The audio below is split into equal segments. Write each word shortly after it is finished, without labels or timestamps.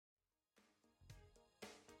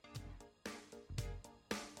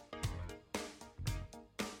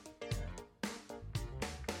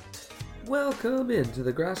Welcome into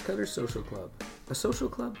the Grasscutter Social Club, a social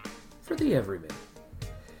club for the everyman.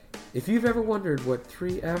 If you've ever wondered what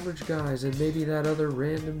three average guys and maybe that other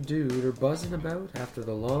random dude are buzzing about after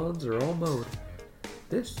the lawns are all mowed,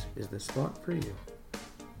 this is the spot for you.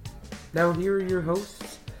 Now here are your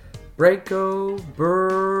hosts, Branko,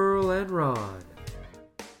 Burl, and Ron.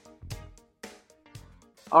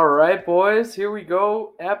 All right, boys, here we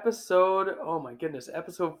go. Episode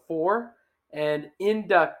 4. And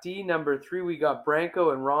inductee number 3, we got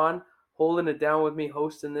Branko and Ron holding it down with me,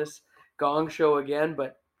 hosting this gong show again.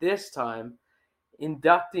 But this time,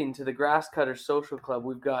 inducting to the Grasscutter Social Club,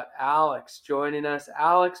 we've got Alex joining us.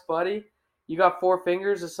 Alex, buddy, you got 4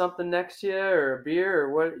 fingers of something next to you, or a beer,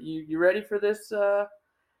 or what? You ready for this? You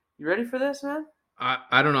ready for this, man?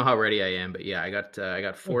 I don't know how ready I am, but yeah, I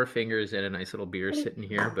got 4 fingers and a nice little beer sitting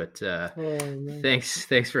here. But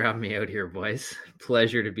thanks for having me out here, boys.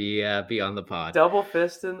 Pleasure to be on the pod. Double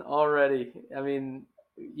fisting already. I mean,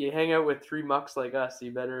 you hang out with 3 mucks like us.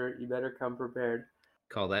 You better come prepared.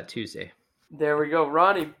 Call that Tuesday. There we go,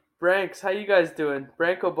 Ronnie, Branks. How you guys doing,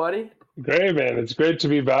 Branko, buddy? Great, man. It's great to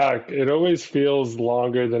be back. It always feels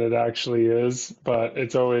longer than it actually is, but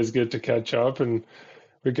it's always good to catch up. And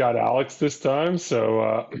we got Alex this time,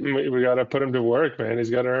 so we got to put him to work, man.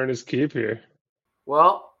 He's got to earn his keep here.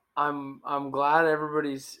 Well, I'm glad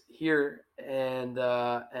everybody's here, and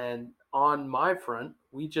on my front,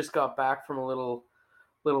 we just got back from a little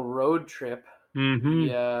road trip.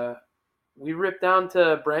 Mm-hmm. We ripped down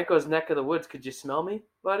to Branko's neck of the woods. Could you smell me,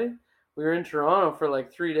 buddy? We were in Toronto for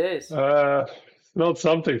like 3 days. Smelled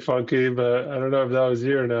something funky, but I don't know if that was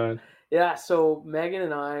you or not. Yeah, so Megan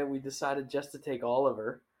and I, we decided just to take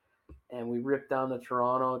Oliver, and we ripped down to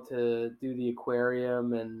Toronto to do the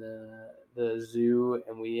aquarium and the zoo,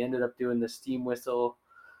 and we ended up doing the steam whistle.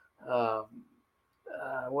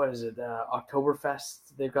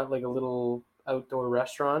 Oktoberfest. They've got like a little outdoor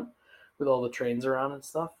restaurant with all the trains around and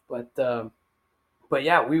stuff. But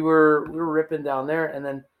yeah, we were ripping down there, and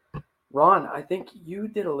then Ron, I think you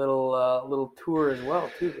did a little tour as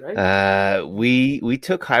well too, right? We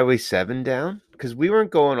took Highway 7 down because we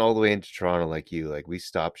weren't going all the way into Toronto like you. Like we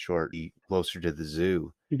stopped short, closer to the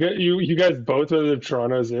zoo. You guys both went to the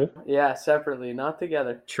Toronto Zoo? Yeah, separately, not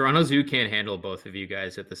together. Toronto Zoo can't handle both of you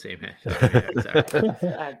guys at the same time.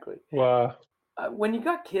 Exactly. Wow. When you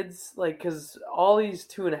got kids, like, because Ollie's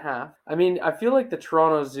 2.5, I mean, I feel like the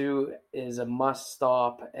Toronto Zoo is a must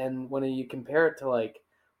stop, and when you compare it to like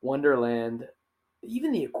Wonderland,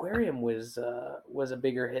 even the aquarium was a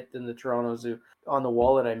bigger hit than the Toronto Zoo on the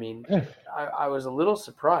wallet. I mean, I was a little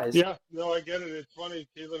surprised. Yeah, no, I get it. It's funny.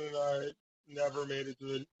 Caitlin and I never made it to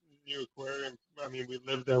the new aquarium. I mean, we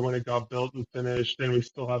lived there when it got built and finished, and we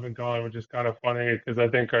still haven't gone, which is kind of funny because I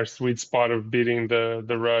think our sweet spot of beating the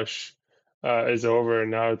rush is over, and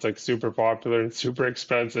now it's like super popular and super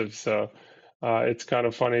expensive. So. It's kind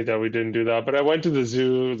of funny that we didn't do that. But I went to the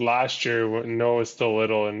zoo last year when Noah was still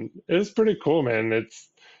little, and it was pretty cool, man.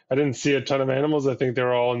 I didn't see a ton of animals. I think they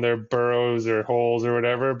were all in their burrows or holes or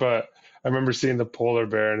whatever. But I remember seeing the polar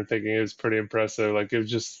bear and thinking it was pretty impressive. Like it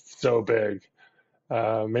was just so big.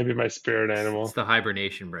 Maybe my spirit animal. It's the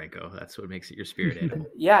hibernation, Branko. That's what makes it your spirit animal.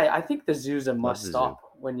 Yeah, I think the zoo's a must stop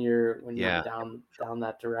when you're down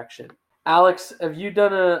that direction. Alex, have you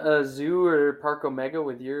done a zoo or Park Omega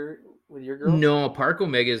with your girls? No, Park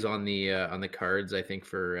Omega is on the cards, I think,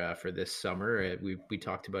 for this summer. We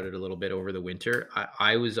talked about it a little bit over the winter.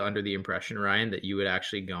 I was under the impression, Ryan, that you had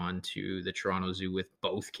actually gone to the Toronto Zoo with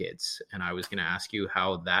both kids, and I was going to ask you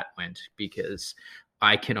how that went, because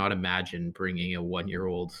I cannot imagine bringing a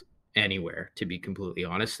 1-year-old anywhere, to be completely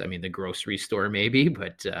honest. I mean, the grocery store maybe,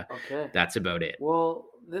 but That's about it. Well,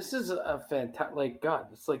 this is a fantastic, like, God,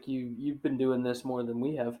 it's like you've been doing this more than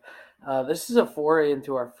we have. This is a foray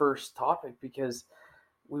into our first topic because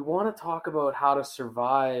we want to talk about how to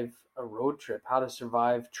survive a road trip, how to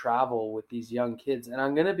survive travel with these young kids. And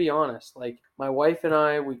I'm going to be honest, like my wife and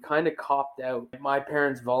I, we kind of copped out. My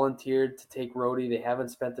parents volunteered to take roadie. They haven't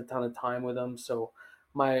spent a ton of time with them. So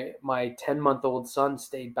my 10-month-old son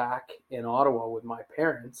stayed back in Ottawa with my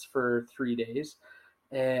parents for 3 days.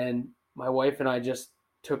 And my wife and I just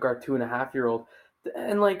took our 2.5-year-old.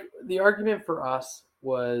 And like the argument for us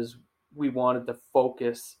was we wanted to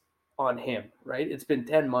focus on him, right? It's been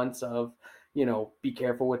 10 months of, be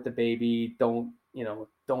careful with the baby. Don't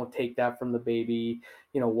take that from the baby,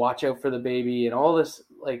 watch out for the baby and all this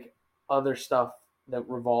like other stuff that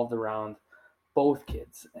revolved around both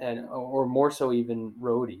kids or more so even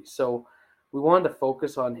Rhodey. So we wanted to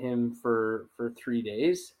focus on him for 3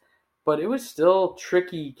 days. But it was still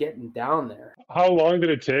tricky getting down there. How long did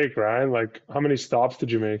it take, Ryan? Like, how many stops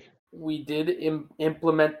did you make? we did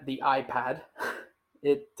implement the iPad.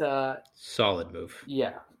 It Solid move.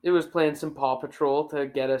 Yeah, it was playing some Paw Patrol to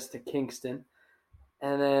get us to Kingston.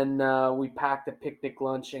 And then we packed a picnic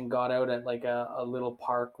lunch and got out at like a little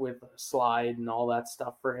park with a slide and all that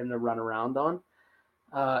stuff for him to run around on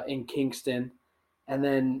in Kingston. And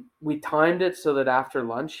then we timed it so that after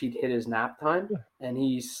lunch he'd hit his nap time, and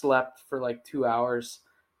he slept for like 2 hours,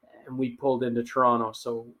 and we pulled into Toronto.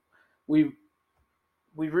 So we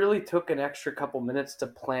really took an extra couple minutes to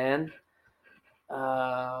plan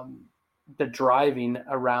the driving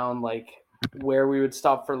around like where we would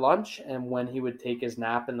stop for lunch and when he would take his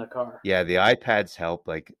nap in the car. Yeah, the iPads help.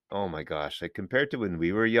 Like, oh my gosh, like compared to when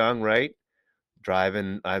we were young, right?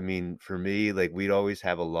 Driving, I mean, for me, like we'd always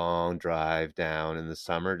have a long drive down in the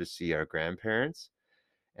summer to see our grandparents,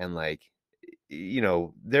 and like,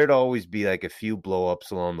 there'd always be like a few blow-ups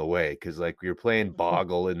along the way because like you're playing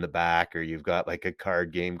Boggle in the back, or you've got like a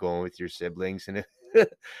card game going with your siblings, and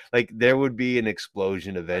like there would be an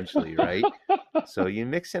explosion eventually, right? So you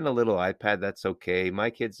mix in a little iPad, that's okay. My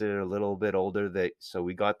kids are a little bit older, so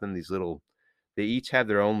we got them these little. They each have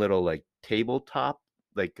their own little like tabletop,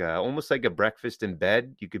 like almost like a breakfast in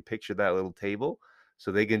bed. You could picture that little table,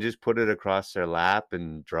 so they can just put it across their lap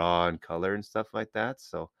and draw and color and stuff like that.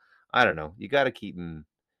 So I don't know. You got to keep them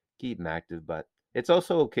active, but it's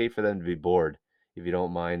also okay for them to be bored if you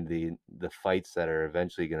don't mind the fights that are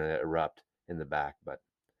eventually going to erupt in the back. But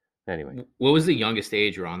anyway, what was the youngest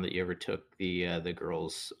age, Ron, that you ever took the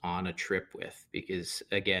girls on a trip with? Because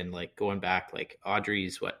again, like going back, like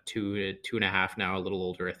Audrey's what 2.5 now, a little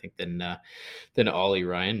older, I think, than Ollie,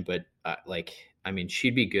 Ryan. But like, I mean,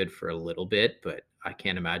 she'd be good for a little bit, but I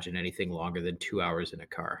can't imagine anything longer than 2 hours in a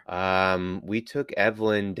car. We took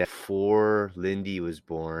Evelyn before Lindy was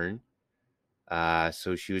born.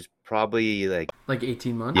 So she was probably like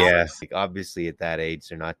 18 months. Yes, like obviously at that age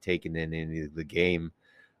they're not taking in any of the game.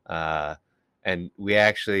 And we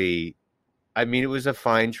actually, I mean, it was a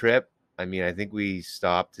fine trip. I mean, I think we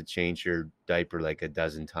stopped to change her diaper like a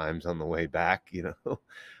dozen times on the way back,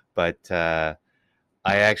 but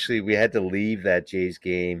we had to leave that Jays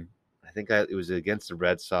game. I think it was against the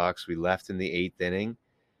Red Sox. We left in the 8th inning.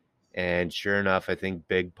 And sure enough, I think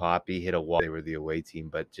Big Poppy hit a wall. They were the away team,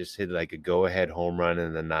 but just hit like a go-ahead home run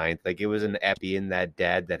in the 9th. Like it was an epi in that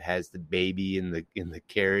dad that has the baby in the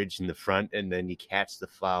carriage in the front, and then you catch the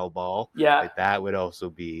foul ball. Yeah, like that would also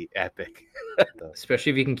be epic.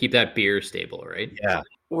 Especially if you can keep that beer stable, right? Yeah.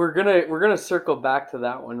 We're gonna circle back to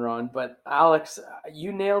that one, Ron. But Alex,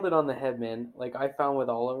 you nailed it on the head, man. Like I found with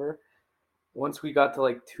Oliver, once we got to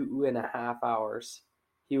like 2.5 hours,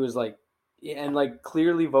 he was like, and like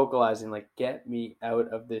clearly vocalizing like, get me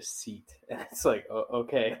out of this seat. And it's like,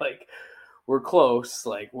 okay, like we're close,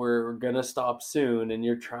 like we're gonna stop soon, and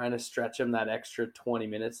you're trying to stretch him that extra 20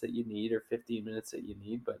 minutes that you need or 15 minutes that you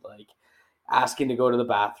need, but like asking to go to the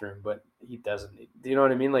bathroom, but he doesn't need, do you know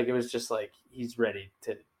what I mean? Like it was just like he's ready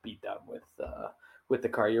to be done with the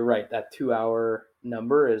car. You're right, that 2 hour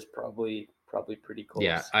number is probably pretty close.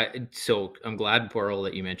 Yeah, so I'm glad, Porl,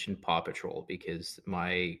 that you mentioned Paw Patrol, because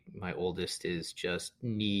my oldest is just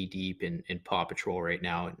knee deep in Paw Patrol right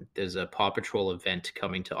now. There's a Paw Patrol event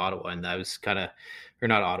coming to Ottawa, and that was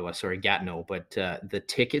Gatineau, but the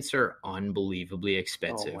tickets are unbelievably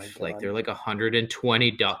expensive. Like they're like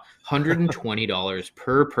 $120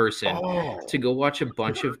 per person to go watch a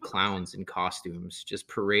bunch of clowns in costumes just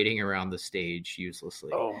parading around the stage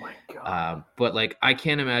uselessly. Oh my God. But like I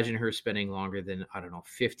can't imagine her spending longer than, I don't know,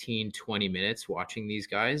 15-20 minutes watching these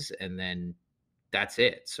guys, and then that's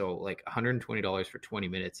it. So like $120 for 20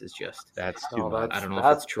 minutes is just, that's too much. I don't know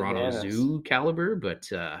if it's Toronto Zoo caliber,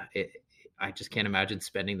 but I just can't imagine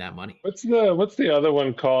spending that money. What's the other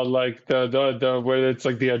one called? Like the where it's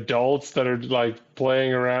like the adults that are like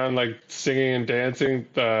playing around, like singing and dancing.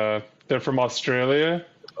 They're from Australia.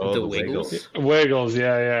 Oh, the Wiggles. Wiggles,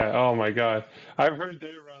 yeah. Oh my God, I've heard they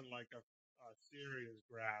run like a serious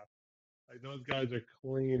graft. Like those guys are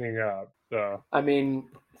cleaning up. So I mean,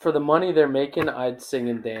 for the money they're making, I'd sing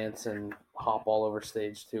and dance and hop all over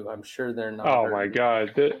stage too. I'm sure they're not. Oh my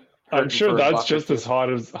God. I'm sure that's just as hot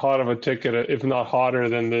of a ticket, if not hotter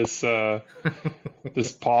than this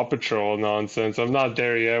this Paw Patrol nonsense. I'm not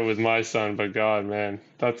there yet with my son, but God, man,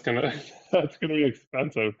 that's gonna be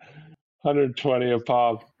expensive. $120 a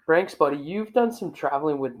pop. Franks, buddy, you've done some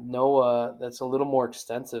traveling with Noah that's a little more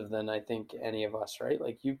extensive than I think any of us, right?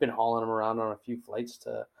 Like you've been hauling him around on a few flights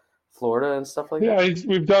to Florida and stuff like that. Yeah,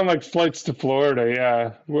 we've done like flights to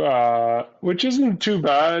Florida, yeah, which isn't too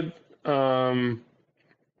bad.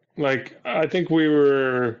 Like I think we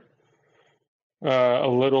were a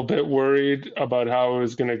little bit worried about how it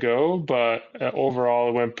was going to go, but overall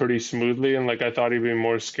it went pretty smoothly. And like I thought he'd be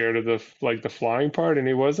more scared of the flying part, and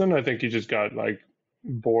he wasn't. I think he just got like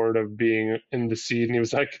bored of being in the seat, and he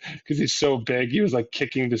was like, because he's so big, he was like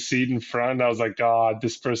kicking the seat in front. I was like, God,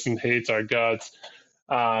 this person hates our guts.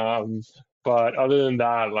 Um, but other than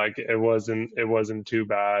that, like it wasn't too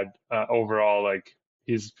bad overall. Like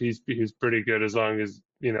he's pretty good as long as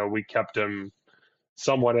we kept him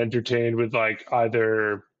somewhat entertained with like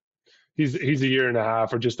either he's a year and a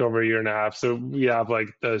half or just over a year and a half. So we have like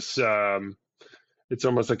this it's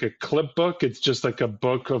almost like a clip book. It's just like a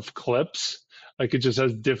book of clips. Like it just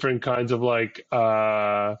has different kinds of like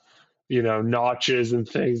notches and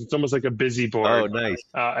things. It's almost like a busy Oh, board. nice.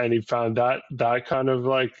 And he found that kind of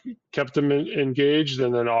like kept him engaged,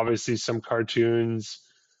 and then obviously some cartoons,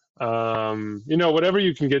 whatever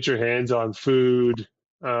you can get your hands on, food.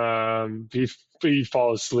 If you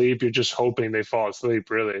fall asleep, you're just hoping they fall asleep,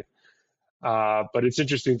 really. But it's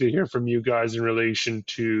interesting to hear from you guys in relation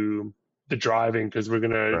to the driving, because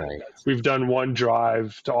Right. we've done one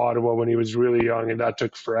drive to Ottawa when he was really young, and that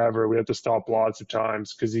took forever. We had to stop lots of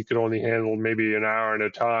times because he could only handle maybe an hour at a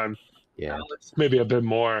time, Yeah. maybe a bit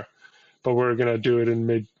more. But we're gonna do it in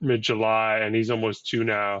mid July, and he's almost 2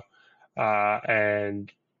 now, and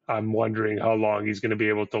I'm wondering how long he's going to be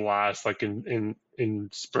able to last. Like in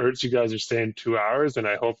spurts, you guys are saying 2 hours, and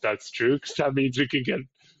I hope that's true, because that means we can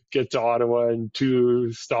get to Ottawa in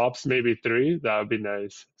 2 stops, maybe 3. That would be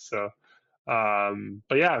nice. So,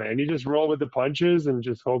 but yeah, man, you just roll with the punches and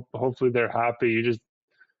just hopefully they're happy. You just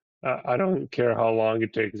I don't care how long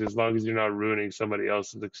it takes, as long as you're not ruining somebody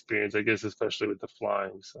else's experience, I guess, especially with the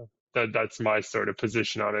flying. So that's my sort of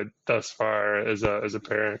position on it thus far as a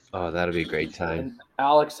parent. Oh, that'll be a great time. And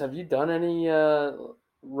Alex, have you done any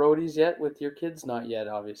roadies yet with your kids? Not yet,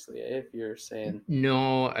 obviously. If you're saying,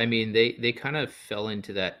 No, I mean they kind of fell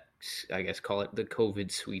into that, I guess, call it the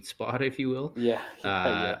COVID sweet spot, if you will. yeah,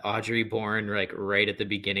 yeah. Audrey born like right at the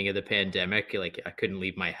beginning of the pandemic. Like I couldn't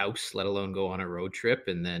leave my house, let alone go on a road trip.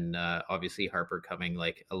 And then obviously Harper coming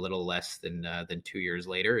like a little less than 2 years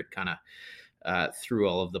later. It kind of through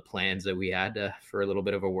all of the plans that we had for a little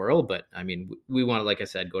bit of a whirl. But I mean, we want to, like I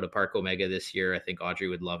said, go to Park Omega this year. I think Audrey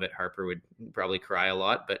would love it. Harper would probably cry a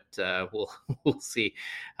lot, but we'll see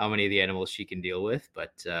how many of the animals she can deal with.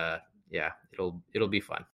 But yeah, it'll be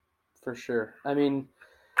fun. For sure. I mean,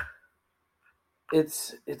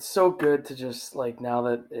 it's so good to just like, now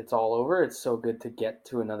that it's all over, it's so good to get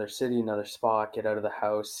to another city, another spot, get out of the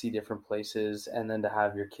house, see different places, and then to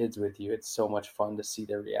have your kids with you. It's so much fun to see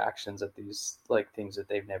their reactions at these like things that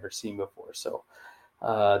they've never seen before. So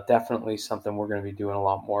definitely something we're going to be doing a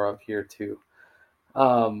lot more of here too.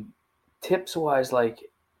 Tips wise, like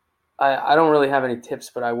I don't really have any tips,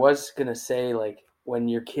 but I was going to say, like, when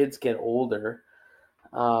your kids get older,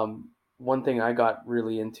 um, one thing I got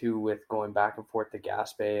really into with going back and forth to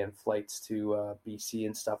Gaspé and flights to BC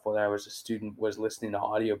and stuff when I was a student was listening to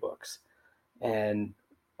audiobooks. And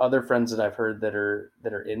other friends that I've heard that are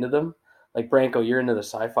into them, like Branko, you're into the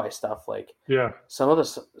sci-fi stuff. Like Yeah. some of the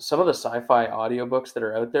sci-fi audiobooks that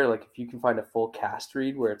are out there, like if you can find a full cast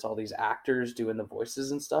read where it's all these actors doing the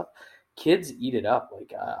voices and stuff, kids eat it up.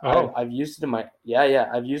 Like Oh, I've used it in my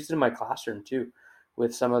I've used it in my classroom too,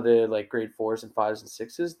 with some of the like grade 4s and 5s and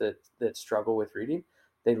 6s that struggle with reading.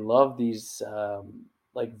 They love these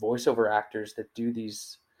like voiceover actors that do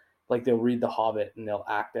these, like they'll read The Hobbit and they'll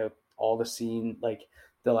act out all the scene, like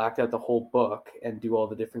they'll act out the whole book and do all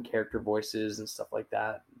the different character voices and stuff like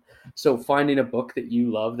that. So finding a book that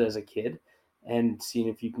you loved as a kid and seeing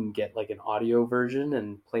if you can get like an audio version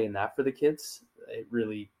and playing that for the kids, it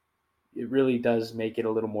really does make it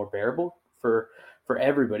a little more bearable for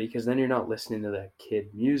everybody, because then you're not listening to that kid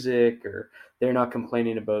music, or they're not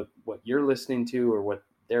complaining about what you're listening to or what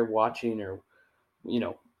they're watching, or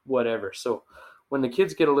whatever. So when the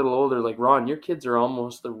kids get a little older, like Ron, your kids are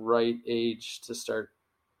almost the right age to start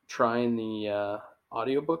trying the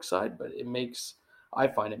audiobook side, but I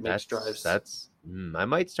find it makes That's drives, that's. I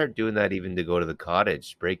might start doing that even to go to the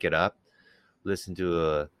cottage, break it up, listen to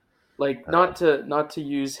a. like, not to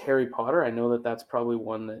use Harry Potter. I know that that's probably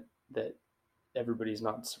one that everybody's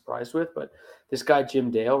not surprised with, but this guy Jim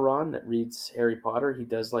Dale, Ron, that reads Harry Potter, he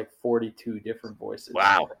does like 42 different voices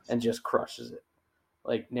Wow. and just crushes it.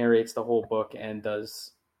 Like narrates the whole book and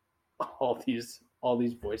does all these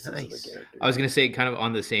voices of the Nice. characters. I was gonna say, kind of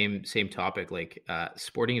on the same topic, like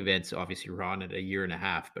sporting events. Obviously, Ron at a year and a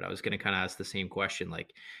half, but I was gonna kind of ask the same question.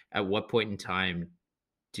 Like, at what point in time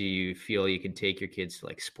do you feel you can take your kids to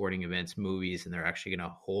like sporting events, movies, and they're actually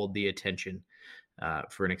gonna hold the attention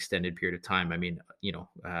for an extended period of time. I mean,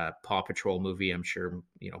 Paw Patrol movie, I'm sure,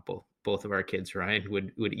 both of our kids, Ryan,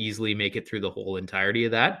 would easily make it through the whole entirety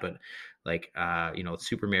of that. But like,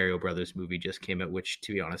 Super Mario Brothers movie just came out, which,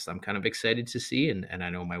 to be honest, I'm kind of excited to see. And I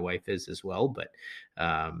know my wife is as well, but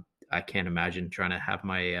I can't imagine trying to have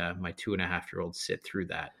my 2.5-year-old sit through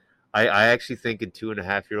that. I actually think a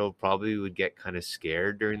 2.5-year-old probably would get kind of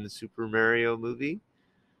scared during the Super Mario movie.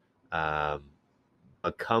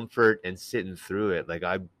 A comfort and sitting through it. Like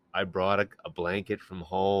I brought a blanket from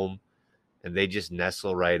home, and they just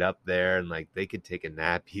nestle right up there, and like they could take a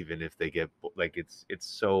nap even if they get like it's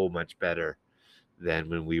so much better than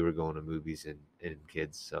when we were going to movies and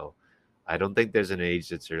kids. So I don't think there's an age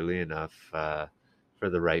that's early enough for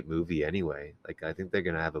the right movie anyway. Like I think they're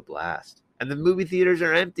gonna have a blast, and the movie theaters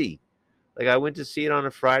are empty. Like I went to see it on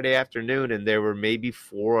a Friday afternoon, and there were maybe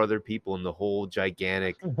 4 other people in the whole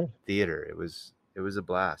gigantic theater. It was a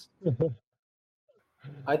blast.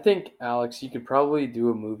 I think, Alex, you could probably do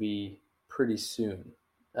a movie pretty soon.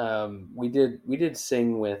 We did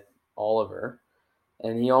Sing with Oliver,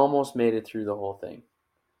 and he almost made it through the whole thing.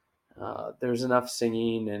 There's enough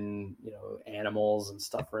singing and animals and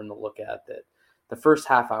stuff for him to look at that. The first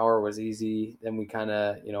half hour was easy. Then we kind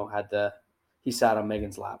of he sat on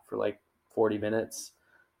Megan's lap for like 40 minutes,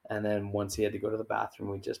 and then once he had to go to the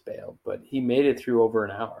bathroom, we just bailed. But he made it through over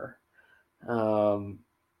an hour.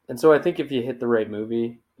 And so I think if you hit the right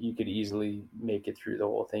movie, you could easily make it through the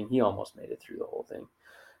whole thing. He almost made it through the whole thing.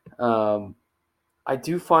 I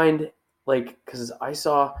do find, because I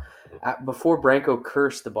saw before Branko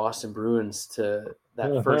cursed the Boston Bruins to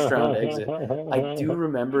that first round exit, I do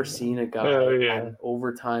remember seeing a guy at an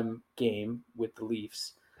overtime game with the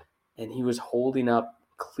Leafs, and he was holding up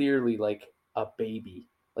clearly like a baby,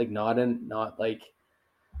 like not like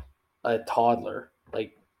a toddler,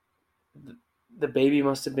 like the baby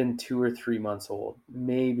must have been 2 or 3 months old,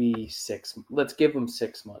 maybe 6. Let's give him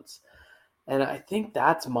 6 months. And I think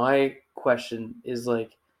that's my question is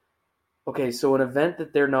like, okay, so an event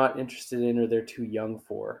that they're not interested in or they're too young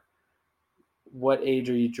for, what age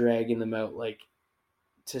are you dragging them out like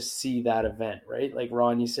to see that event, right? Like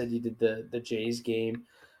Ron, you said you did the Jays game.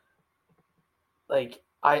 Like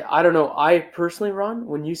I don't know. I personally, Ron,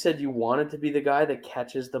 when you said you wanted to be the guy that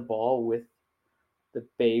catches the ball with the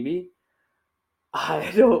baby,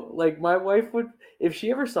 I don't like my wife would if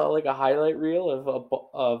she ever saw like a highlight reel of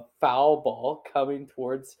a foul ball coming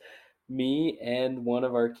towards me and one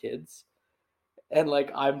of our kids, and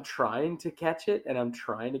like I'm trying to catch it and I'm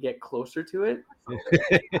trying to get closer to it.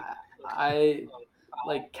 I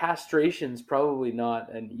like castration's probably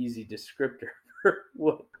not an easy descriptor for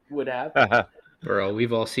what would happen. Bro,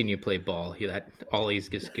 we've all seen you play ball. That Ollie's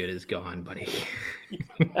as good as gone, buddy.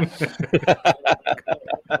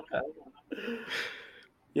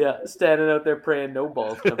 Yeah, standing out there praying no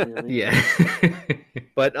balls come near me. Yeah.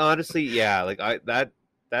 But honestly, yeah, like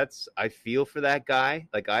I feel for that guy.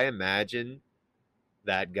 Like I imagine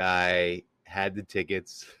that guy had the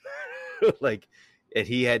tickets, like, and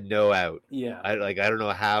he had no out. Yeah. I don't know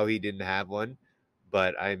how he didn't have one,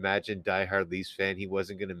 but I imagine diehard Leafs fan, he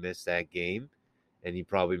wasn't going to miss that game, and he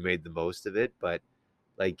probably made the most of it. But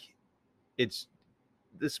like, it's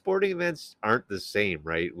the sporting events aren't the same,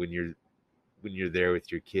 right? When you're there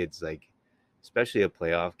with your kids, like especially a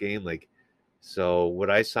playoff game. Like, so would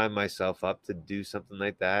I sign myself up to do something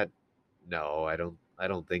like that? No, I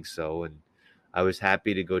don't think so. And I was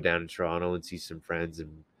happy to go down to Toronto and see some friends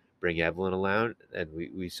and bring Evelyn along, and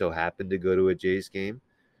we so happened to go to a Jays game.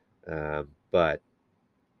 But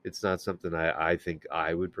it's not something I think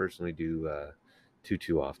I would personally do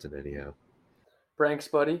too often anyhow. Branks,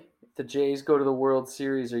 buddy, if the Jays go to the World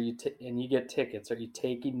Series, and you get tickets, are you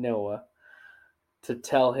taking Noah to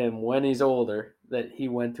tell him when he's older that he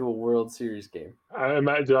went to a World Series game? I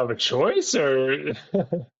imagine, do I have a choice, or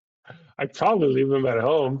I'd probably leave him at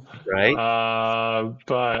home, right?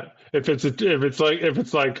 But if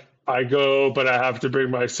it's like I go, but I have to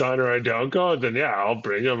bring my son, or I don't go, then yeah, I'll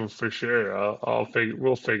bring him for sure.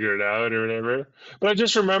 We'll figure it out or whatever. But I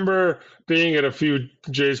just remember being at a few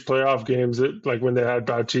Jays playoff games, like when they had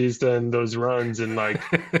Bautista and those runs, and like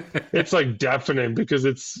it's like deafening because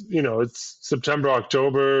it's September,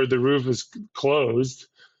 October, the roof is closed.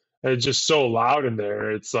 And it's just so loud in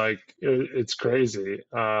there. It's like it's crazy.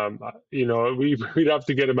 We'd have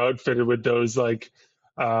to get him outfitted with those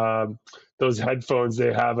those headphones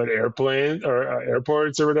they have at airplane or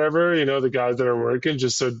airports or whatever. The guys that are working,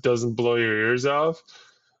 just so it doesn't blow your ears off.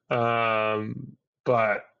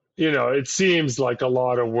 But it seems like a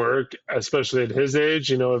lot of work, especially at his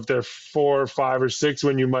age. If they're 4, 5, or 6,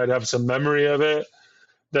 when you might have some memory of it.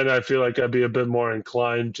 then I feel like I'd be a bit more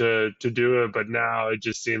inclined to do it. But now it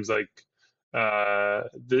just seems like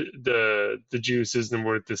the juice isn't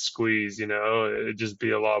worth the squeeze. It'd just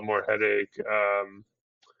be a lot more headache.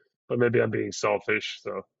 But maybe I'm being selfish,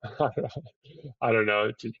 so I don't know.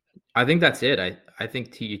 I think that's it. I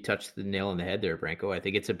think you touched the nail on the head there, Branko. I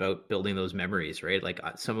think it's about building those memories, right? Like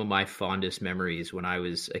some of my fondest memories when I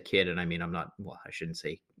was a kid, and I mean, I shouldn't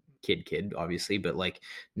say kid, obviously, but like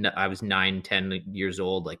I was 9, 10 years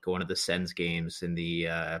old, like going to the Sens games in the,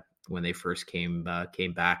 when they first came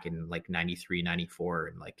back in like 93, 94,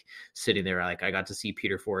 and like sitting there, like I got to see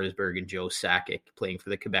Peter Forsberg and Joe Sakic playing for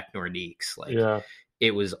the Quebec Nordiques. Like, Yeah.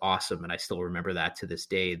 It was awesome, and I still remember that to this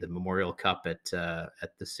day. The Memorial Cup at the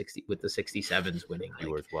 67s winning. Be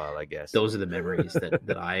worthwhile, I guess. Those are the memories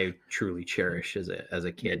that I truly cherish as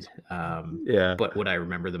a kid. Yeah. But would I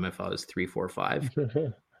remember them if I was 3, 4, 5?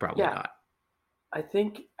 Probably not. I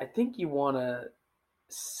think you want to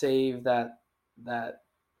save that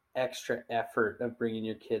extra effort of bringing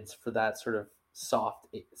your kids for that sort of soft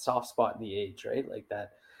spot in the age, right? Like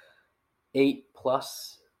that 8+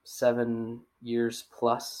 7 years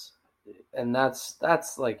plus, and that's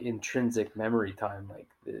like intrinsic memory time. Like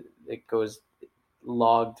it goes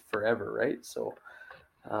logged forever, right? So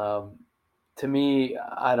to me,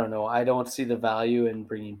 I don't know. I don't see the value in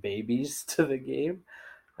bringing babies to the game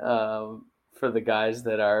for the guys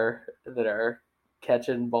that are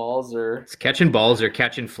catching balls or it's catching balls or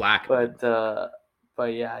catching flack. But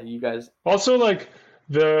yeah, you guys also like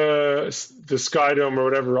the Skydome or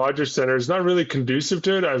whatever Rogers Center is not really conducive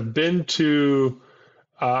to it. I've been to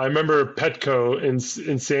I remember Petco in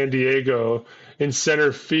San Diego in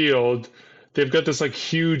center field. They've got this like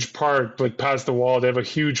huge park like past the wall. They have a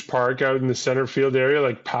huge park out in the center field area,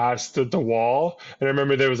 like past the wall. And I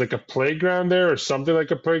remember there was like a playground there or something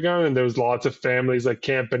like a playground, and there was lots of families like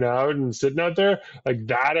camping out and sitting out there. Like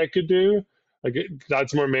that I could do. Like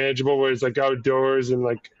that's more manageable where it's like outdoors and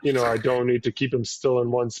like, I don't need to keep him still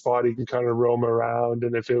in one spot. He can kind of roam around.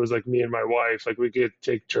 And if it was like me and my wife, like we could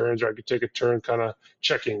take turns, or I could take a turn kind of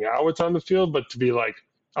checking out what's on the field. But to be like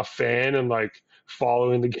a fan and like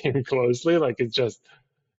following the game closely, like I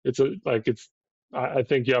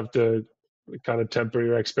think you have to kind of temper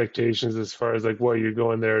your expectations as far as like what you're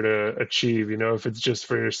going there to achieve. If it's just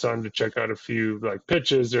for your son to check out a few like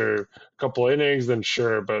pitches or a couple innings, then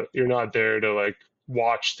sure, but you're not there to like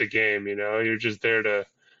watch the game. You're just there to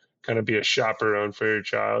kind of be a chaperone for your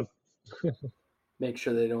child. make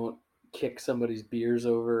sure they don't kick somebody's beers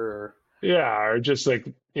over or or just like,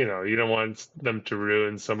 you don't want them to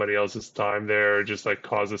ruin somebody else's time there or just like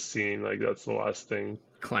cause a scene. Like that's the last thing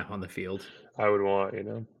climb on the field I would want.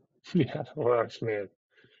 Yeah, well, man,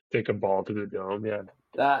 take a ball to the dome. Yeah,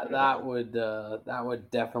 that would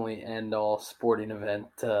definitely end all sporting event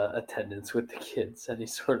attendance with the kids. Any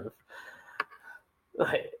sort of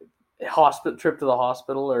like hospital trip to the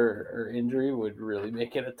hospital or injury would really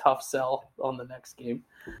make it a tough sell on the next game.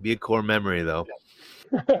 Be a core memory though.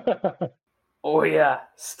 Oh yeah,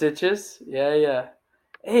 stitches. Yeah.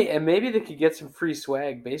 Hey, and maybe they could get some free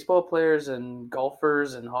swag. Baseball players and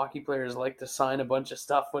golfers and hockey players like to sign a bunch of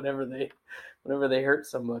stuff whenever they hurt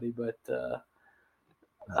somebody, but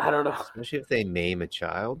I don't know. Especially if they name a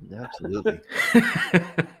child. Absolutely.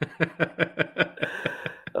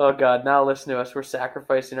 Oh God! Now listen to us. We're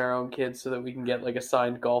sacrificing our own kids so that we can get like a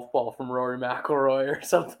signed golf ball from Rory McIlroy or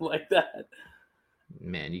something like that.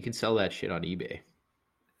 Man, you can sell that shit on eBay.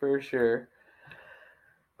 For sure.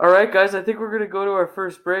 All right, guys. I think we're gonna go to our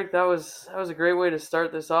first break. That was a great way to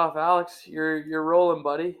start this off, Alex. You're rolling,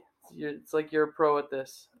 buddy. It's like you're a pro at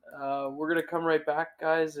this. We're gonna come right back,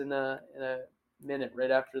 guys, in a minute, right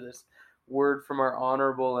after this word from our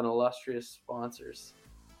honorable and illustrious sponsors.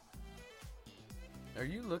 Are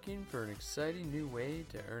you looking for an exciting new way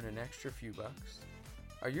to earn an extra few bucks?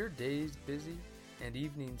 Are your days busy and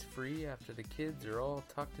evenings free after the kids are all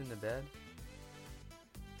tucked into bed?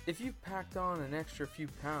 If you've packed on an extra few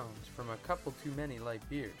pounds from a couple too many light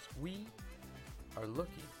beers, we are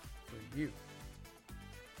looking for you.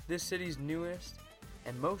 This city's newest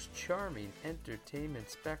and most charming entertainment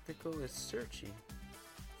spectacle is searching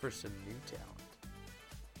for some new talent.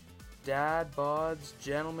 Dad Bod's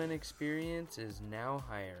Gentleman Experience is now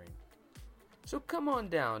hiring. So come on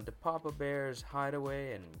down to Papa Bear's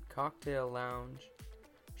Hideaway and Cocktail Lounge.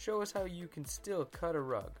 Show us how you can still cut a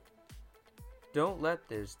rug. Don't let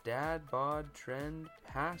this Dad Bod trend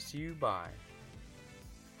pass you by.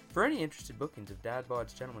 For any interested bookings of Dad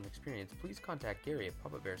Bod's Gentleman Experience, please contact Gary at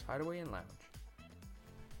Papa Bear's Hideaway and Lounge.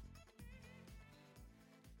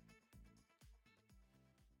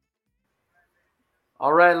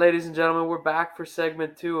 All right, ladies and gentlemen, we're back for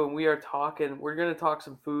segment 2, and we're going to talk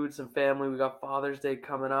some food, some family. We got Father's Day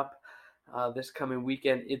coming up this coming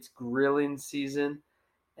weekend. It's grilling season,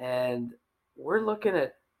 and we're looking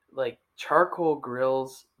at like charcoal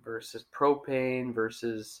grills versus propane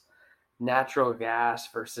versus natural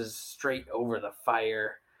gas versus straight over the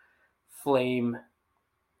fire flame.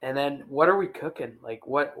 And then what are we cooking? Like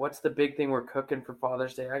what's the big thing we're cooking for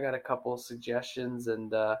Father's Day? I got a couple of suggestions,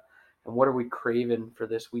 and what are we craving for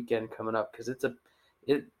this weekend coming up? Because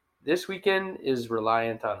this weekend is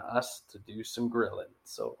reliant on us to do some grilling.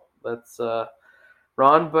 So let's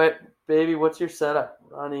Ron, but baby, what's your setup?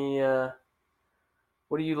 Ronnie,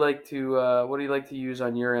 what do you like to use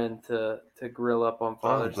on your end to grill up on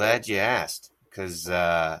Well, I'm Father's Day? glad you asked because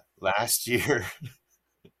last year,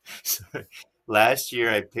 sorry, last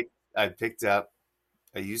year I picked up.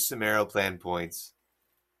 I used some Aeroplan points.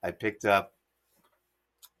 I picked up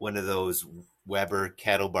one of those Weber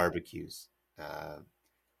kettle barbecues.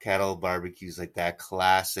 Kettle barbecues like that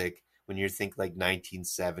classic when you think like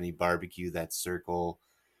 1970 barbecue, that circle,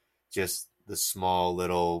 just the small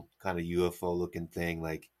little kind of UFO looking thing.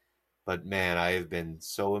 Like, but man, I have been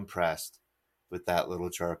so impressed with that little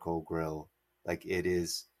charcoal grill. Like, it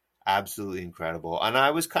is absolutely incredible. And I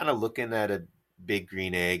was kind of looking at a Big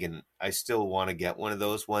Green Egg, and I still want to get one of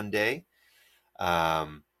those one day. But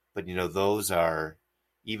you know, those are,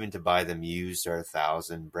 even to buy them used, are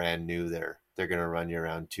 $1,000. Brand new, they're going to run you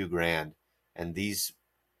around $2,000. And these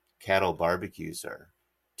kettle barbecues are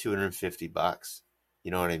 $250.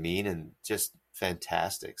 You know what I mean? And just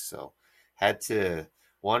fantastic. So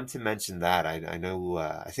wanted to mention that. I know,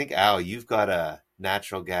 I think, Al, you've got a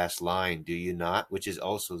natural gas line, do you not? Which is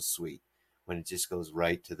also sweet when it just goes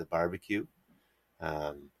right to the barbecue.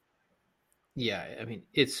 Yeah, I mean,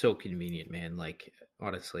 it's so convenient, man. Like,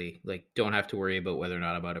 honestly, like, don't have to worry about whether or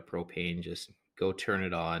not about a propane. Just go turn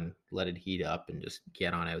it on, let it heat up, and just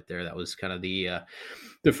get on out there. That was kind of the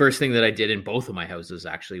first thing that I did in both of my houses.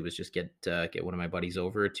 Actually, was just get one of my buddies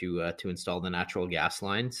over to install the natural gas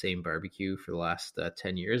line. Same barbecue for the last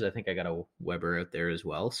 10 years. I think I got a Weber out there as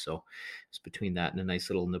well. So it's between that and a nice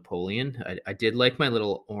little Napoleon. I did like my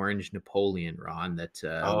little orange Napoleon, Ron, that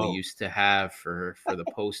we used to have for the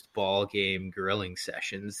post ball game grilling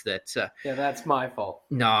sessions. That Yeah, that's my fault.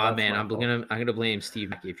 nah, That's man, my I'm fault. gonna blame Steve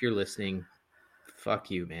Mackey. If you're listening, fuck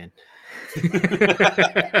you, man.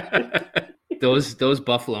 those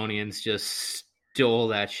Buffalonians just stole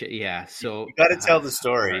that shit. Yeah. So You got to tell the all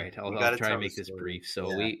story. right, You got I'll to try to tell the make this story. brief.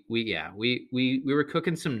 So Yeah. we were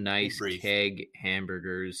cooking some nice brief. keg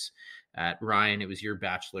hamburgers at Ryan. It was your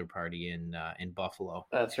bachelor party in Buffalo.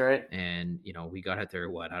 That's right. And you know, we got out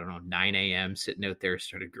there, what, I don't know, 9 a.m. sitting out there,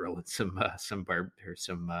 started grilling some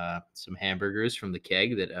hamburgers from the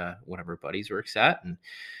keg that one of our buddies works at. And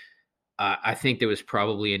I think there was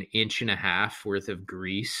probably an inch and a half worth of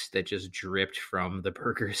grease that just dripped from the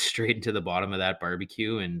burgers straight into the bottom of that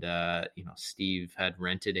barbecue. And you know, Steve had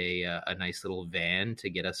rented a nice little van to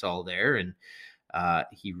get us all there, and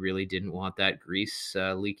he really didn't want that grease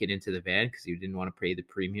leaking into the van because he didn't want to pay the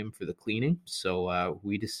premium for the cleaning. So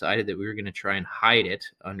we decided that we were going to try and hide it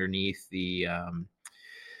underneath the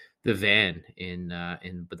van in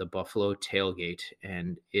the Buffalo tailgate,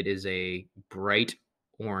 and it is a bright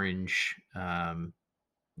orange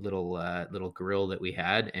little grill that we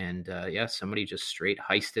had. And yeah, somebody just straight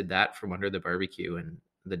heisted that from under the barbecue. And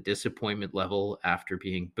the disappointment level after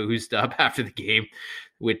being boozed up after the game,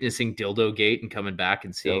 witnessing Dildo Gate and coming back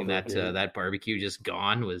and seeing that barbecue just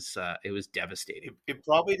gone was it was devastating. It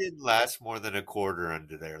probably didn't last more than a quarter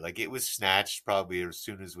under there. Like, it was snatched probably as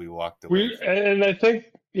soon as we walked away. And I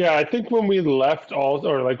think when we left,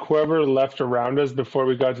 or like whoever left around us before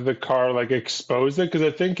we got to the car, like exposed it, because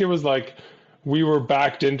I think it was like we were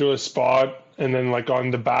backed into a spot, and then like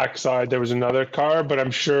on the back side there was another car, but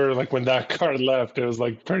I'm sure like when that car left, it was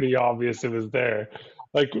like pretty obvious it was there.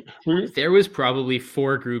 Like there was probably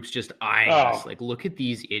 4 groups just eyeing us, like, look at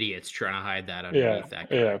these idiots trying to hide that underneath that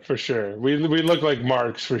guy. Yeah, for sure. We look like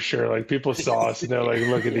marks for sure. Like, people saw us and they're like,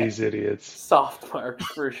 look at these idiots. Soft marks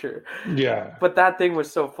for sure. Yeah. But that thing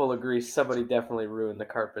was so full of grease, somebody definitely ruined the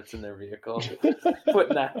carpets in their vehicle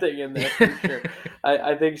putting that thing in there for sure.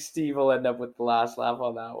 I think Steve will end up with the last laugh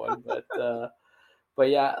on that one, but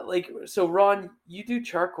yeah, like, so Ron, you do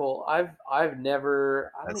charcoal. I've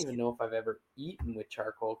never, I don't even know if I've ever eaten with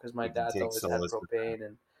charcoal because my dad's always had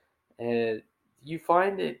propane, and you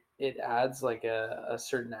find it adds like a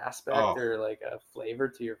certain aspect or like a flavor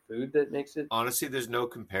to your food that makes it. Honestly, there's no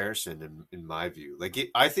comparison in my view. Like,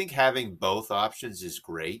 I think having both options is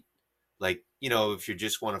great. Like, you know, if you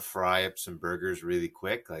just want to fry up some burgers really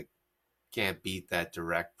quick, like, can't beat that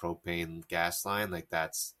direct propane gas line. Like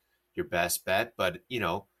that's your best bet. But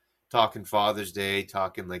talking Father's Day,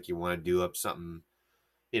 talking like you want to do up something,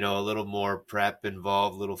 a little more prep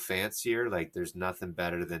involved, a little fancier. Like there's nothing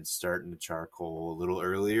better than starting the charcoal a little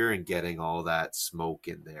earlier and getting all that smoke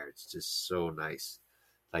in there. It's just so nice.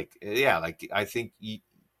 Like yeah, like I think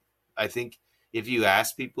if you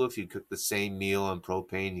ask people if you cook the same meal on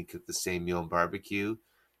propane, you cook the same meal on barbecue,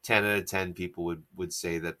 10 out of 10 people would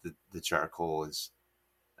say that the charcoal is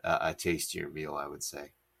a tastier meal, I would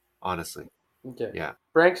say. Honestly. Okay. Yeah.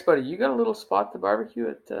 Branks, buddy, you got a little spot to barbecue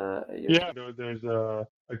at your... Yeah, there's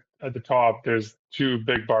like at the top. There's two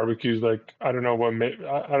big barbecues. Like I don't know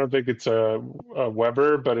I don't think it's a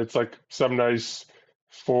Weber, but it's like some nice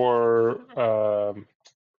four.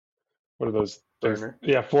 What are those? burner.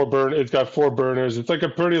 Yeah, it's got four burners. It's like a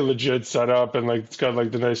pretty legit setup, and like it's got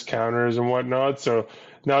like the nice counters and whatnot. So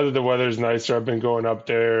now that the weather's nicer, I've been going up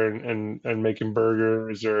there and making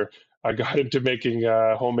burgers, or I got into making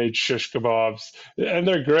homemade shish kebabs, and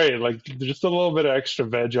they're great. Like just a little bit of extra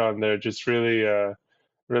veg on there just really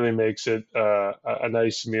makes it a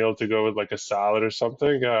nice meal to go with like a salad or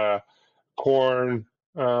something. Corn,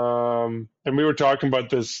 and we were talking about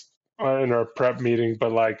this in our prep meeting,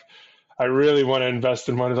 but like I really want to invest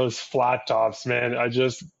in one of those flat tops, man. I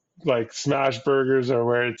just like smash burgers are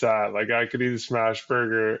where it's at. Like I could eat a smash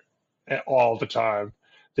burger all the time.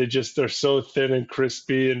 They're so thin and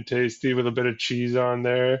crispy and tasty with a bit of cheese on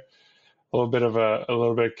there, a little bit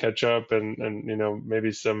of ketchup and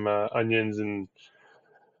maybe some onions and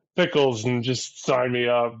pickles and just sign me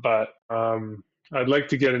up. But I'd like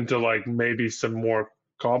to get into like maybe some more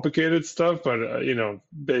complicated stuff, but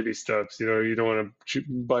baby steps. You don't want to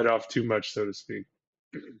bite off too much, so to speak.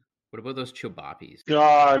 What about those chobapis?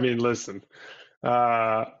 I mean, listen,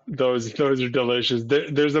 those are delicious.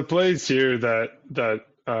 There's a place here that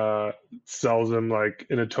sells them like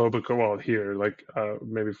in Etobicoke. Well, here, like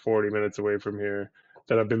maybe 40 minutes away from here,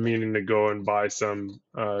 that I've been meaning to go and buy some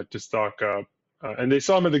to stock up. And they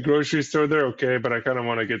saw them at the grocery store. They're okay, but I kind of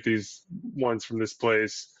want to get these ones from this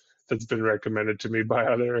place that's been recommended to me by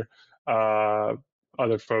other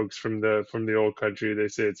folks from the old country. They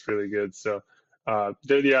say it's really good. So,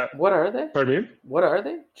 yeah. What are they? Pardon me? What are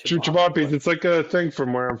they? Chibapis. It's like a thing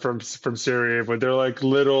from where I'm from Syria, but they're like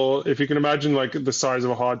little. If you can imagine, like the size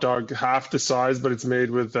of a hot dog, half the size, but it's made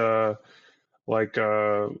with I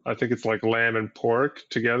think it's like lamb and pork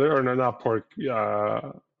together, or no, not pork,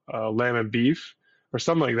 lamb and beef, or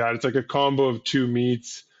something like that. It's like a combo of two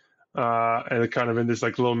meats, and it kind of in this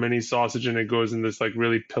like little mini sausage, and it goes in this like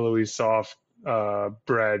really pillowy, soft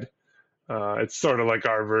bread. It's sort of like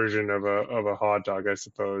our version of a hot dog, I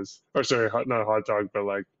suppose. Or sorry, not a hot dog, but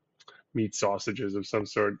like meat sausages of some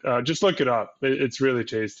sort. Just look it up. It's really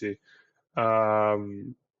tasty.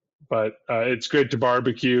 But it's great to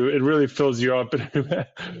barbecue. It really fills you up.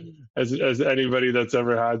 As anybody that's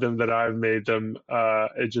ever had them, that I've made them,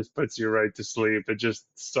 it just puts you right to sleep. It just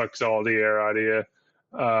sucks all the air out of you,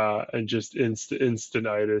 and just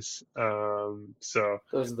instinitis. So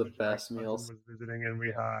Those are the my best cousin meals. was visiting, and we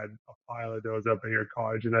had a pile of those up at your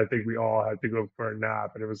cottage, and I think we all had to go for a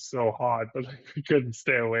nap, and it was so hot, but like, we couldn't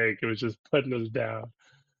stay awake. It was just putting us down.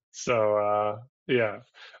 So yeah,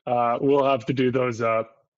 we'll have to do those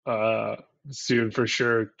up soon for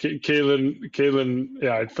sure. Caitlin,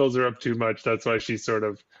 yeah, it fills her up too much. That's why she sort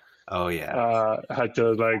of Oh yeah. had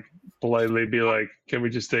to like politely be like, "Can we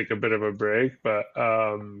just take a bit of a break?" But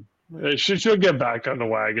she'll get back on the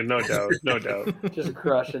wagon, no doubt, no doubt. Just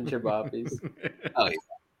crushing chibapis. Oh yeah.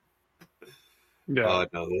 Yeah. Oh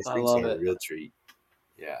no, those I things love are a it. real treat.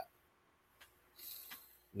 Yeah.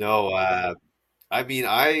 No, I mean,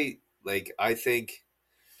 I think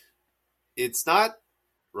it's not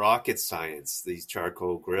rocket science, these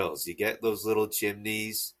charcoal grills. You get those little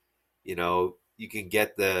chimneys, you can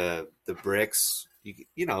get the bricks,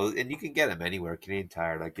 and you can get them anywhere, Canadian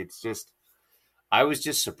Tire. Like it's just, I was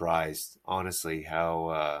just surprised, honestly,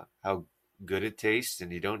 how good it tastes,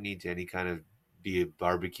 and you don't need to any kind of be a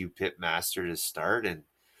barbecue pit master to start. And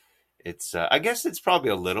it's I guess it's probably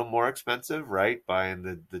a little more expensive, right?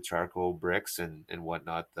 Buying the charcoal bricks and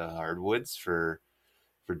whatnot, the hardwoods for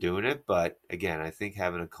doing it. But again, I think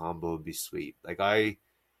having a combo would be sweet. Like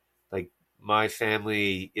my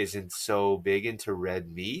family isn't so big into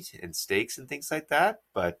red meat and steaks and things like that,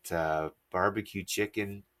 but barbecue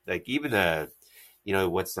chicken, like even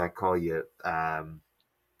what's that called? You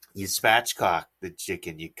spatchcock the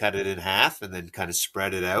chicken, you cut it in half and then kind of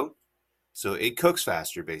spread it out. So it cooks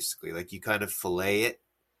faster, basically. Like you kind of fillet it,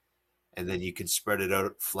 and then you can spread it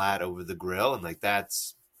out flat over the grill, and like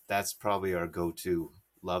that's probably our go-to.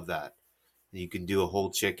 Love that. You can do a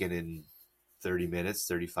whole chicken in 30 minutes,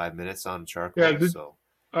 35 minutes on Yeah, charcoal. So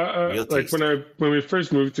real like tasty. when we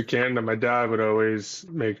first moved to Canada, my dad would always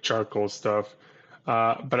make charcoal stuff.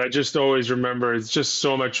 But I just always remember it's just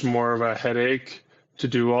so much more of a headache to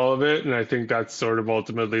do all of it, and I think that's sort of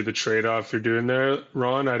ultimately the trade-off you're doing there,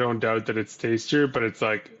 Ron. I don't doubt that it's tastier, but it's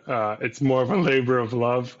like it's more of a labor of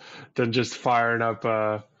love than just firing up,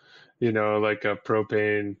 like a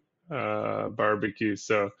propane barbecue.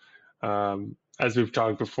 So, as we've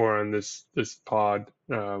talked before on this pod,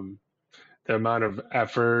 the amount of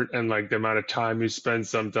effort and like the amount of time you spend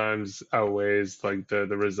sometimes outweighs like the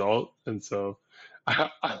result. And so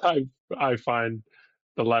I find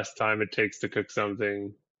the less time it takes to cook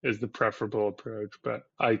something is the preferable approach. But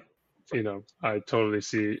I totally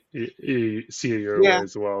see it your way Yeah.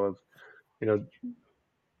 as well. Of you know,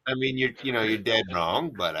 I mean, you're dead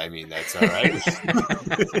wrong, but I mean, that's all right.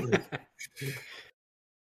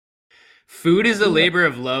 Food is a labor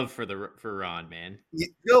of love for Ron, man.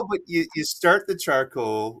 No, but you start the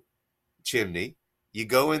charcoal chimney. You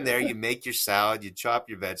go in there, you make your salad, you chop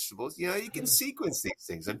your vegetables. You can sequence these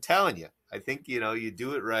things. I'm telling you. I think, you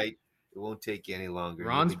do it right. It won't take you any longer.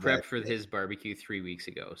 Ron's prepped for his barbecue 3 weeks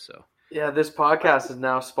ago, so. Yeah, this podcast is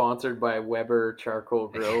now sponsored by Weber Charcoal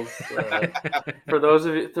Grills. For those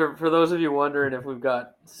of you wondering if we've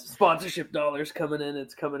got sponsorship dollars coming in,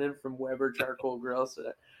 it's coming in from Weber Charcoal Grills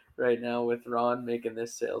right now with Ron making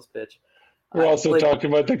this sales pitch. We're also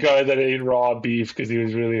talking about the guy that ate raw beef because he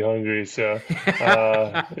was really hungry. So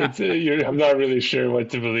I'm not really sure what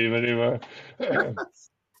to believe anymore.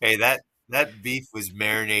 Hey, that beef was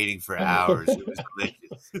marinating for hours. It was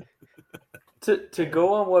delicious. To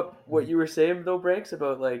go on what you were saying though, Branks,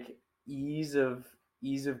 about like ease of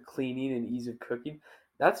cleaning and ease of cooking,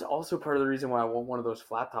 that's also part of the reason why I want one of those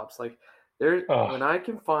flat tops. Like when I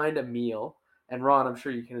can find a meal, and Ron, I'm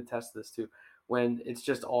sure you can attest to this too, when it's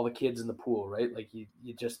just all the kids in the pool, right? Like you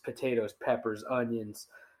just potatoes, peppers, onions,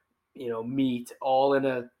 meat, all in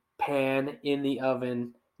a pan in the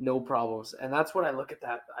oven, no problems. And that's when I look at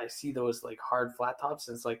that. I see those like hard flat tops,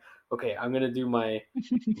 and it's like, okay, I'm gonna do my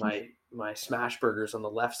smash burgers on the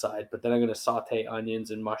left side, but then I'm gonna saute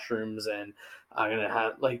onions and mushrooms, and I'm gonna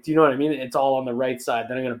have like, do you know what I mean? It's all on the right side.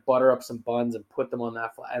 Then I'm gonna butter up some buns and put them on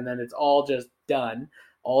that flat, and then it's all just done.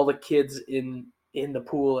 All the kids in the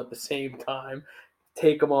pool at the same time,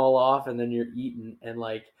 take them all off, and then you're eating. And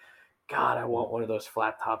like, God, I want one of those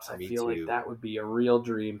flat tops. I feel like that would be a real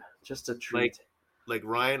dream, just a treat. Like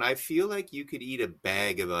Ryan, I feel like you could eat a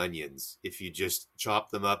bag of onions if you just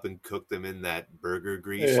chop them up and cook them in that burger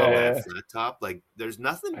grease on that flat top. Like, there's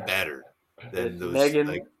nothing better than those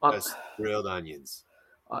Megan, grilled onions.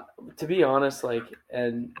 To be honest,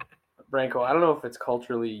 and Branko, I don't know if it's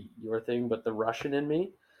culturally your thing, but the Russian in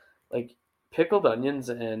me, like pickled onions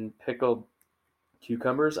and pickled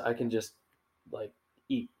cucumbers, I can just like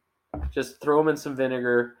eat. Just throw them in some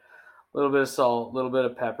vinegar, a little bit of salt, a little bit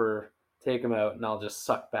of pepper, take them out, and I'll just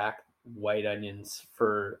suck back white onions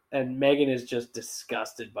and Megan is just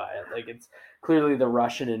disgusted by it. Like, it's clearly the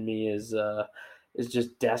Russian in me is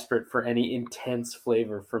just desperate for any intense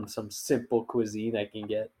flavor from some simple cuisine I can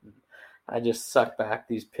get. I just suck back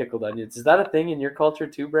these pickled onions. Is that a thing in your culture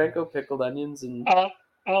too, Branko? Pickled onions and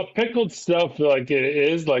pickled stuff, like it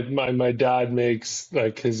is. Like my dad makes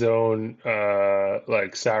like his own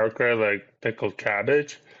like sauerkraut, like pickled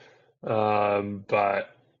cabbage.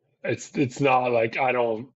 But it's not like I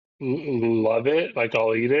don't love it. Like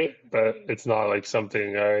I'll eat it, but it's not like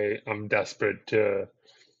something I'm desperate to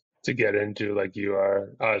get into like you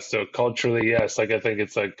are. So culturally, yes, like I think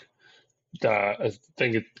it's like I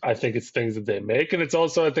think it's things that they make, and it's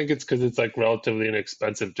also I think it's because it's like relatively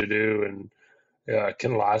inexpensive to do, and it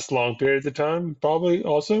can last long periods of time. Probably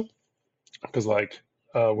also because like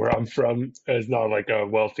where I'm from is not like a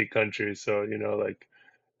wealthy country, so like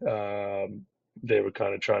they were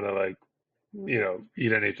kind of trying to like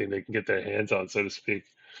eat anything they can get their hands on, so to speak.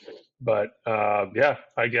 But yeah,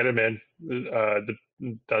 I get it, man.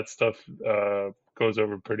 That stuff goes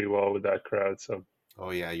over pretty well with that crowd. So.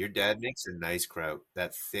 Oh yeah, your dad makes a nice kraut.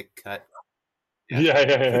 That thick cut.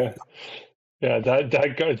 Yeah. Yeah,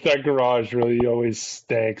 that garage really always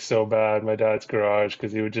stank so bad. My dad's garage,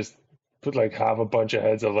 because he would just put like half a bunch of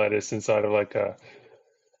heads of lettuce inside of like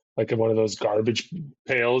one of those garbage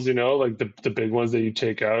pails, like the big ones that you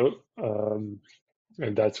take out. And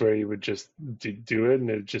that's where he would just do it, and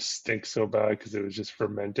it just stinks so bad because it was just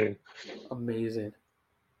fermenting. Amazing.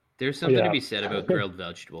 There's something to be said about grilled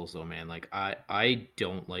vegetables, though, man. Like I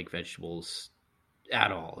don't like vegetables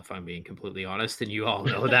at all, if I'm being completely honest, and you all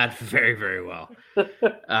know that very, very well.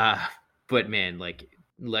 But man, like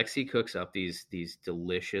Lexi cooks up these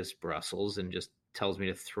delicious Brussels and just tells me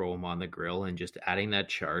to throw them on the grill, and just adding that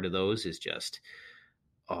char to those is just,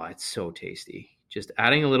 oh, it's so tasty. Just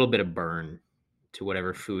adding a little bit of burn to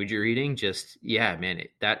whatever food you're eating, just, yeah, man,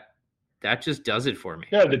 that just does it for me.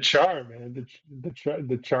 Yeah, the char, man.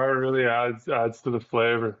 The char really adds to the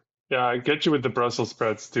flavor. Yeah, I get you with the Brussels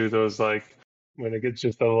sprouts too. Those like when it gets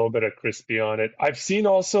just a little bit of crispy on it. I've seen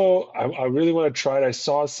also. I really want to try it. I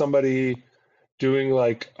saw somebody doing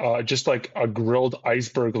like just like a grilled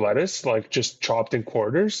iceberg lettuce, like just chopped in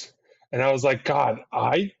quarters, and I was like, God,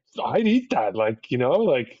 I'd eat that. Like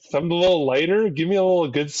like something a little lighter. Give me a little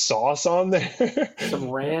good sauce on there. Some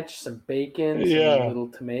ranch, some bacon, some Yeah, little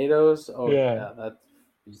tomatoes. Oh yeah. yeah,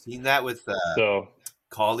 that's Seen that with So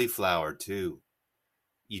cauliflower too.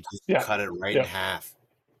 You just yeah, cut it right in yeah. half.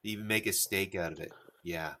 You even make a steak out of it.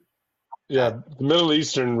 Yeah. Yeah, the Middle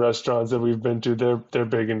Eastern restaurants that we've been to, they're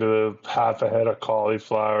big into the half a head of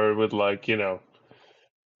cauliflower with like,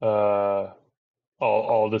 uh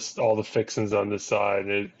all the fixings on the side.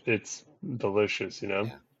 It's delicious. Yeah.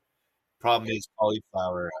 Problem is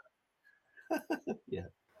cauliflower. Yeah.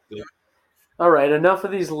 all right. Enough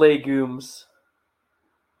of these legumes.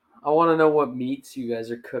 I want to know what meats you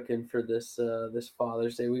guys are cooking for this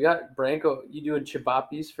Father's Day. We got Branko. You doing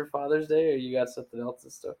chibapis for Father's Day, or you got something else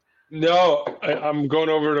to start? No, I'm going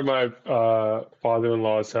over to my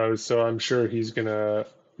father-in-law's house, so I'm sure he's gonna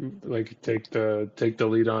like take the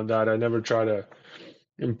lead on that. I never try to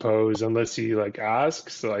impose unless he like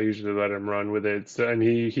asks, so I usually let him run with it. So, and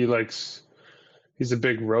he likes he's a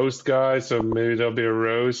big roast guy, so maybe there'll be a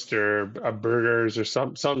roast or a burgers or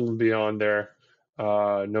something will be on there,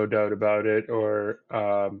 no doubt about it. Or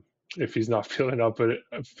if he's not feeling up to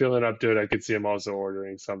it, I could see him also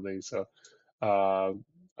ordering something. So uh,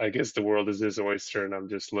 I guess the world is his oyster, and I'm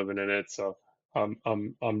just living in it. So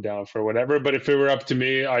I'm down for whatever. But if it were up to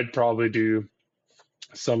me, I'd probably do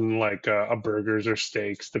something like a burgers or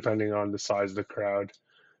steaks, depending on the size of the crowd.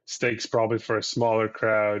 Steaks probably for a smaller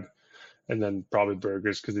crowd, and then probably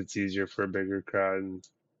burgers because it's easier for a bigger crowd. And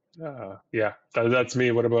yeah, that's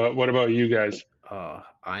me. What about you guys?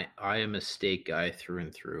 I am a steak guy through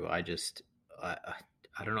and through. I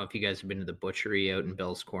don't know if you guys have been to the butchery out in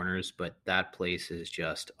Bell's Corners, but that place is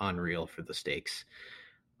just unreal for the steaks.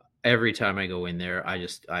 Every time I go in there, I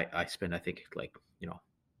spend, I think, like,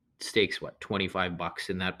 steaks, what, $25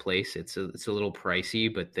 in that place. It's a little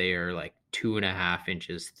pricey, but they are like 2.5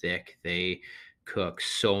 inches thick. They cook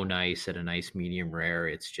so nice at a nice medium rare.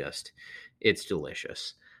 It's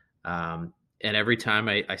delicious. And every time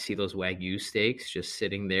I see those Wagyu steaks just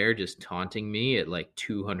sitting there, just taunting me at like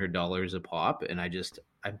 $200 a pop, and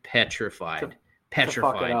I'm petrified,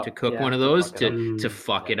 to cook one of those, to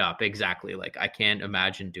fuck it up. Exactly. Like, I can't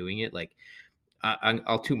imagine doing it. Like,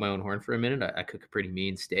 I'll toot my own horn for a minute. I cook a pretty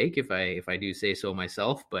mean steak, if I do say so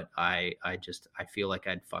myself, but I feel like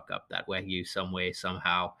I'd fuck up that Wagyu some way,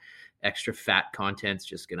 somehow. Extra fat content's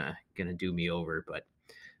just gonna do me over, but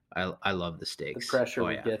I love the steaks. The pressure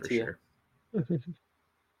would get to sure.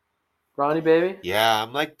 Ronnie, baby? Yeah,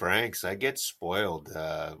 I'm like Branks. I get spoiled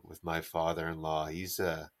with my father-in-law. He's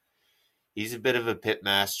a bit of a pit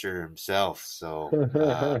master himself, so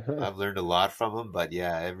I've learned a lot from him. But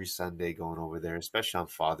yeah, every Sunday going over there, especially on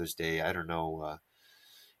Father's Day, I don't know.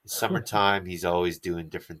 Summertime, he's always doing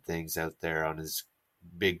different things out there on his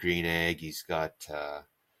big green egg. He's got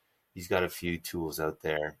a few tools out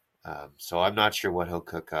there. So I'm not sure what he'll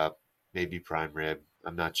cook up. Maybe prime rib.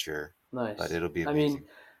 I'm not sure. Nice. But it'll be amazing. I mean,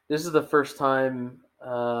 this is the first time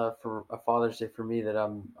for a Father's Day for me that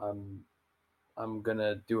I'm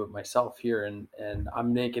gonna do it myself here, and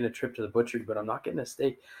I'm making a trip to the butchery, but I'm not getting a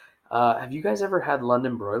steak. Have you guys ever had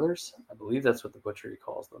London broilers? I believe that's what the butchery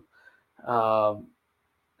calls them.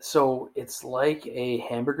 So it's like a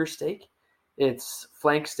hamburger steak. It's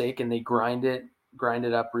flank steak, and they grind it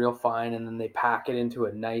up real fine, and then they pack it into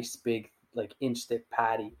a nice big like inch thick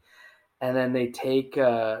patty. And then they take,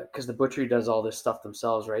 because the butchery does all this stuff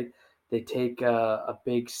themselves, right? They take a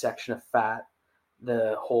big section of fat,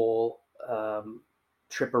 the whole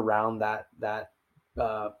trip around that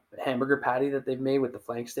hamburger patty that they've made with the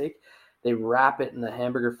flank steak. They wrap it in the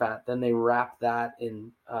hamburger fat. Then they wrap that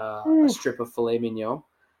in a strip of filet mignon.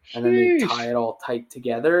 And then they tie it all tight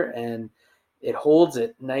together. And it holds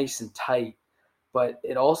it nice and tight. But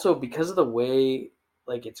it also, because of the way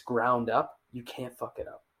like it's ground up, you can't fuck it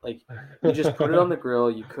up. Like, you just put it on the grill,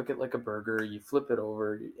 you cook it like a burger, you flip it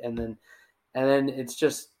over, and then it's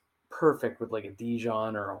just perfect with like a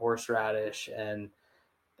Dijon or a horseradish. And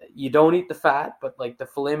you don't eat the fat, but like the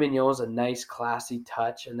filet mignon is a nice classy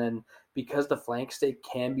touch. And then because the flank steak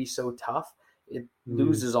can be so tough, it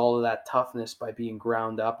loses all of that toughness by being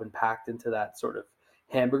ground up and packed into that sort of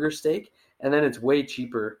hamburger steak. and then it's way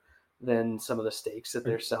cheaper than some of the steaks that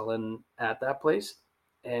they're selling at that place.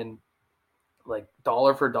 And like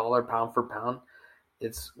dollar for dollar, pound for pound,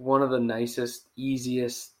 it's one of the nicest,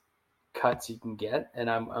 easiest cuts you can get. And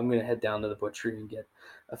I'm gonna head down to the butchery and get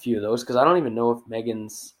a few of those, because I don't even know if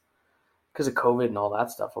Megan's, because of COVID and all that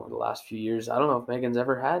stuff over the last few years, I don't know if Megan's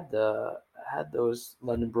ever had those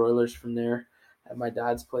London broilers from there at my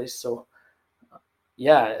dad's place. So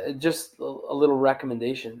yeah, just a little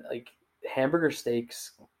recommendation. Like, hamburger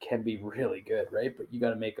steaks can be really good, right? But you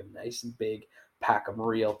got to make them nice and big, pack them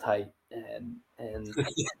real tight, and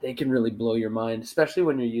they can really blow your mind, especially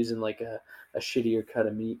when you're using like a shittier cut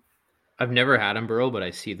of meat. I've never had them, Burl, but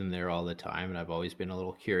I see them there all the time, and I've always been a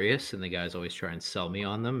little curious. And the guys always try and sell me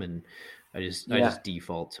on them, and I just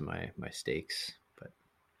default to my steaks. But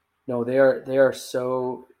no, they are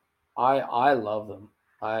so. I love them.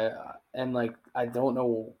 I don't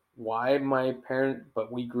know why my parent,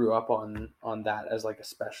 but we grew up on that as like a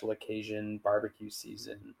special occasion barbecue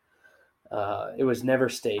season. It was never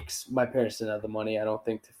steaks. My parents didn't have the money, I don't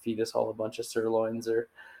think, to feed us all a bunch of sirloins or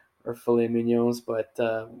filet mignons, but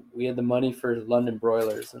we had the money for London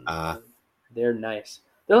broilers, and they're nice.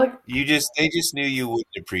 They're like, they just knew you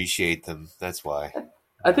wouldn't appreciate them. That's why.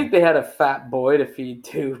 I think they had a fat boy to feed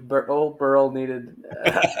too. Old Burl needed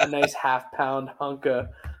a nice half-pound hunk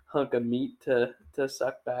of meat to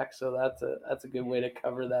suck back. So that's a good way to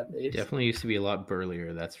cover that base. Definitely used to be a lot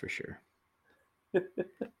burlier, that's for sure.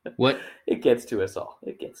 What it gets to us all.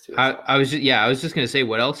 It gets to us all. I was just gonna say,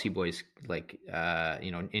 what else you boys like?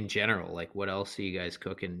 In general, like what else are you guys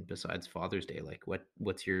cooking besides Father's Day? Like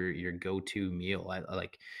what's your go-to meal? I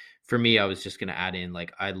like. For me, I was just gonna add in,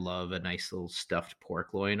 like, I love a nice little stuffed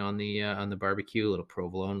pork loin on the barbecue, a little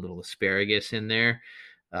provolone, a little asparagus in there,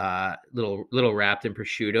 little wrapped in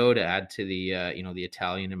prosciutto to add to the the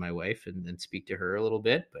Italian in my wife, and speak to her a little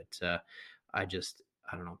bit. But I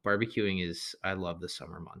don't know, barbecuing is, I love the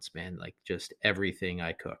summer months, man. Like, just everything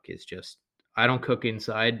I cook is just, I don't cook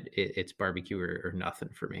inside. It's barbecue or nothing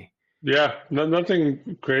for me. Yeah,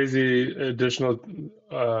 nothing crazy additional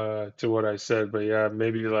to what I said, but yeah,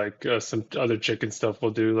 maybe like some other chicken stuff we'll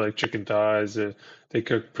do, like chicken thighs. They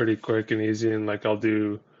cook pretty quick and easy, and like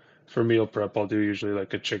for meal prep, I'll do usually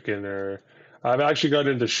like a chicken, or I've actually got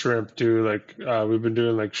into shrimp too. Like we've been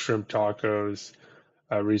doing like shrimp tacos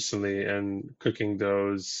recently, and cooking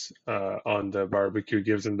those on the barbecue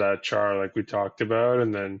gives them that char like we talked about,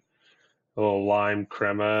 and then a little lime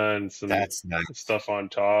crema and some That's nice. stuff on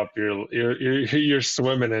top. You're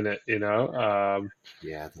swimming in it, Yeah,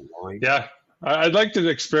 the loin. Yeah, I'd like to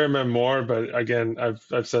experiment more, but again,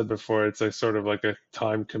 I've said before, it's like sort of like a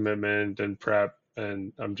time commitment and prep,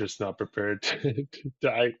 and I'm just not prepared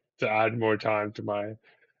to add more time to my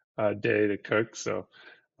day to cook. So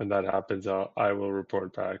when that happens, I will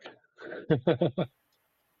report back.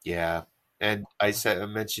 Yeah. And I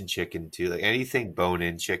mentioned chicken too. Like anything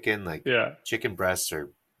bone-in chicken, like Yeah. chicken breasts are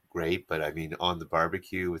great, but I mean on the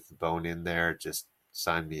barbecue with the bone in there, just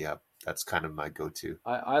sign me up. That's kind of my go-to.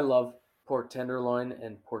 I love pork tenderloin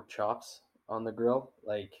and pork chops on the grill.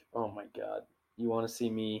 Like, oh my God, you want to see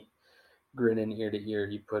me grinning ear to ear?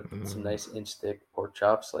 You put some nice inch thick pork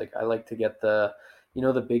chops. Like, I like to get the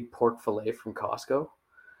big pork fillet from Costco,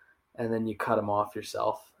 and then you cut them off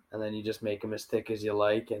yourself. And then you just make them as thick as you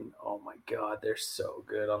like, and oh my God, they're so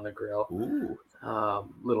good on the grill. Ooh.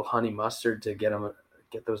 Little honey mustard to get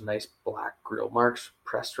those nice black grill marks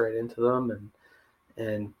pressed right into them,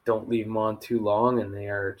 and don't leave them on too long, and they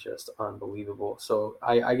are just unbelievable. So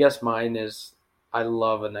I guess mine is, I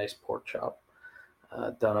love a nice pork chop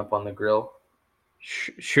done up on the grill.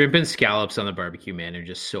 Shrimp and scallops on the barbecue, man, are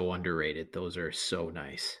just so underrated. Those are so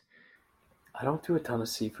nice. I don't do a ton of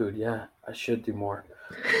seafood. Yeah, I should do more.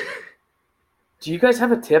 Do you guys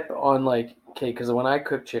have a tip on, like, okay, because when I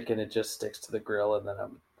cook chicken, it just sticks to the grill, and then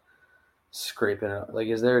I'm scraping it. Like,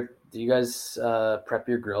 do you guys prep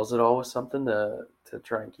your grills at all with something to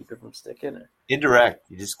try and keep it from sticking? Or?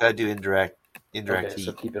 Indirect. You just gotta do indirect Okay, heat.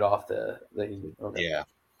 so keep it off the heat. Okay. Yeah.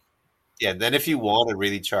 Yeah. And then if you want to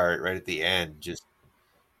really char it right at the end,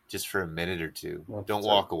 just for a minute or two. Don't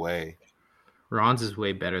walk away. Ron's is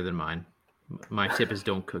way better than mine. My tip is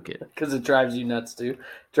don't cook it. Because it drives you nuts, too.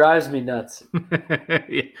 Drives me nuts.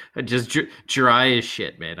 Yeah, just dry as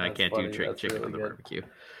shit, man. I can't funny. do chicken Really on the good. barbecue.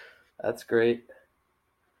 That's great.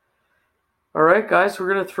 All right, guys,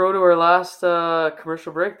 we're going to throw to our last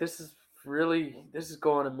commercial break. This is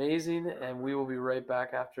going amazing, and we will be right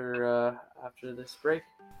back after this break.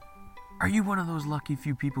 Are you one of those lucky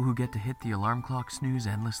few people who get to hit the alarm clock snooze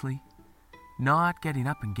endlessly? Not getting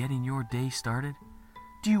up and getting your day started?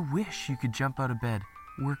 Do you wish you could jump out of bed,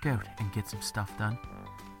 work out, and get some stuff done?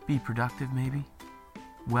 be productive maybe?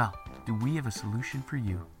 Well, do we have a solution for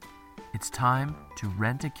you? It's time to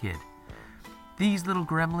rent a kid. These little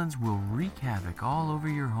gremlins will wreak havoc all over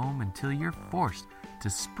your home until you're forced to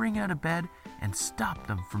spring out of bed and stop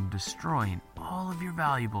them from destroying all of your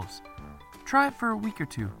valuables. Try it for a week or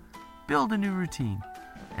two, build a new routine,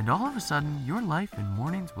 and all of a sudden your life and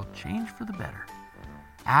mornings will change for the better.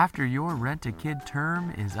 After your rent-a-kid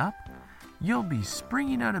term is up, you'll be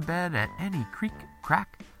springing out of bed at any creak,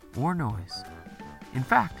 crack, or noise. In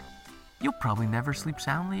fact, you'll probably never sleep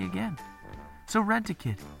soundly again. So rent a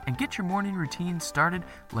kid and get your morning routine started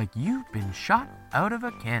like you've been shot out of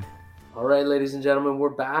a cannon. All right, ladies and gentlemen, we're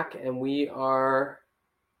back, and we are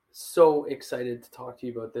so excited to talk to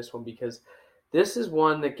you about this one because this is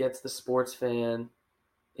one that gets the sports fan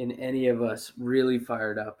in any of us really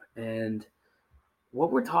fired up. And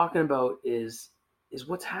what we're talking about is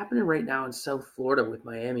what's happening right now in South Florida with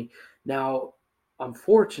Miami. Now,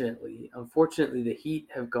 unfortunately, the Heat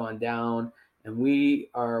have gone down, and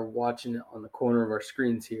we are watching it on the corner of our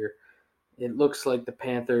screens here. It looks like the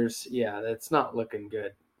Panthers, that's not looking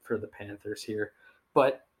good for the Panthers here.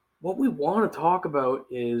 But what we want to talk about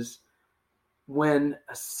is when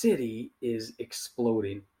a city is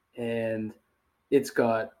exploding and it's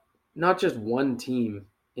got not just one team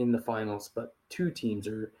in the finals, but two teams,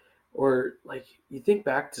 or like you think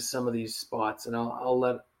back to some of these spots, and I'll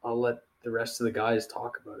let the rest of the guys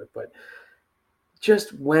talk about it, but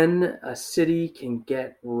just when a city can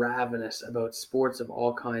get ravenous about sports of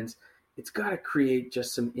all kinds, it's got to create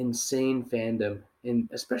just some insane fandom,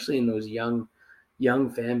 especially in those young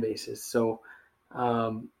fan bases. So,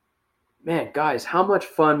 man, guys, how much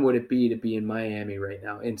fun would it be to be in Miami right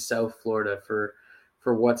now, in South Florida, for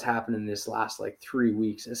what's happened in this last 3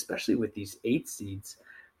 weeks, especially with these 8 seeds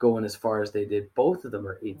going as far as they did. Both of them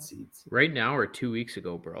are 8 seeds. Right now or 2 weeks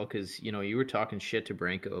ago, bro, because, you were talking shit to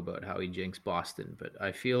Branko about how he jinxed Boston, but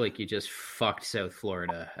I feel like you just fucked South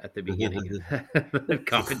Florida at the beginning of the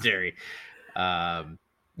commentary.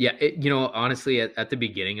 Honestly, at the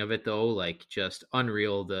beginning of it, though, just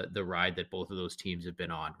unreal, the ride that both of those teams have been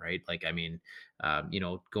on, right?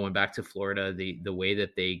 Going back to Florida, the way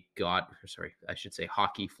that they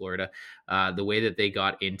hockey Florida, the way that they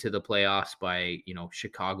got into the playoffs by,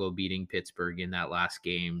 Chicago beating Pittsburgh in that last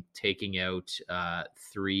game, taking out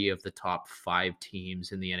 3 of the top 5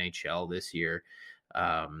 teams in the NHL this year.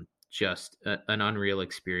 Just an unreal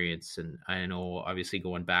experience. And I know, obviously,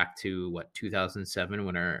 going back to 2007,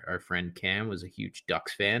 when our friend Cam was a huge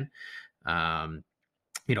Ducks fan. I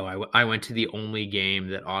went to the only game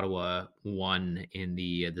that Ottawa won in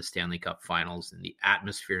the Stanley Cup Finals, and the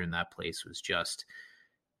atmosphere in that place was just,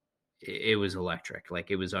 it was electric.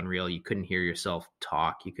 It was unreal. You couldn't hear yourself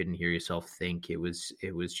talk. You couldn't hear yourself think. It was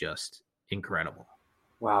just incredible.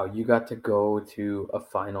 Wow, you got to go to a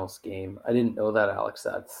finals game. I didn't know that, Alex.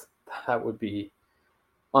 That would be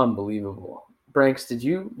unbelievable. Branks,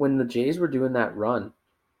 when the Jays were doing that run,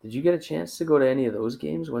 did you get a chance to go to any of those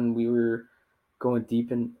games when we were going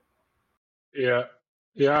deep in? Yeah,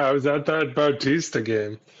 I was at that Bautista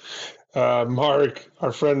game. Mark,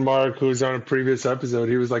 our friend Mark, who was on a previous episode,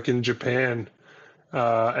 he was in Japan,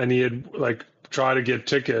 and he had tried to get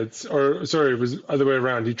tickets, or sorry, it was the other way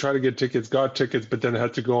around. He tried to get tickets, got tickets, but then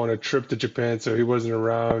had to go on a trip to Japan, so he wasn't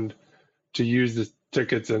around to use the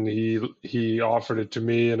tickets, and he offered it to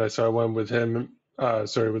me, and I went with him,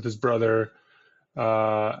 with his brother,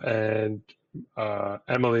 and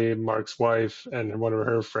Emily, Mark's wife, and one of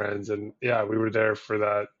her friends, and we were there for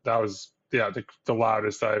that. That was the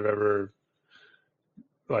loudest I've ever,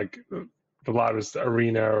 the loudest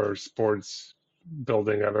arena or sports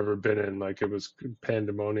building I've ever been in. It was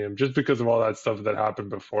pandemonium, just because of all that stuff that happened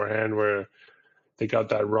beforehand, where they got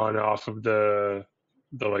that run off of the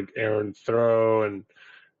Aaron throw, and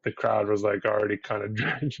the crowd was already kind of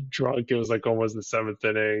drunk. It was almost the 7th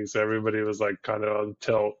inning, so everybody was kind of on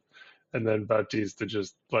tilt, and then Bautista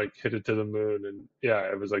just hit it to the moon, and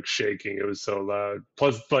it was shaking. It was so loud.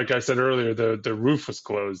 Plus, like I said earlier, the roof was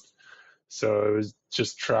closed, so it was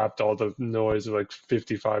just trapped all the noise of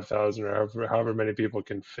 55,000 or however many people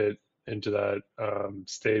can fit into that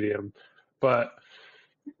stadium. But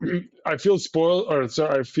I feel spoiled,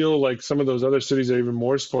 I feel like some of those other cities are even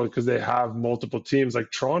more spoiled because they have multiple teams.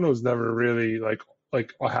 Toronto's never really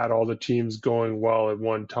had all the teams going well at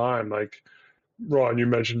one time. Ron, you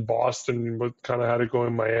mentioned Boston, what kind of had it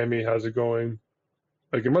going. Miami has it going.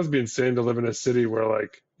 It must be insane to live in a city where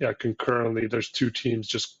concurrently there's 2 teams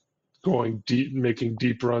just going deep, making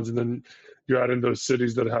deep runs, and then you add in those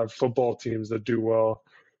cities that have football teams that do well.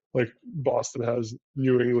 Boston has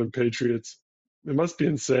New England Patriots. It must be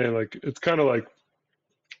insane. It's kind of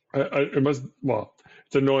it must, well,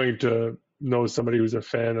 it's annoying to know somebody who's a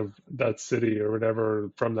fan of that city or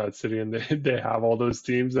whatever from that city, and they have all those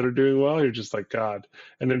teams that are doing well. You're just like, God.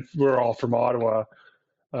 And then we're all from Ottawa.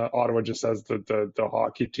 Ottawa just has the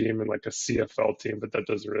hockey team and like a CFL team, but that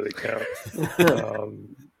doesn't really count.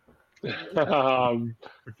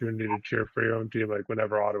 Opportunity to cheer for your own team, like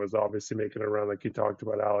whenever Ottawa's obviously making a run, like you talked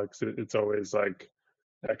about, Alex, it's always like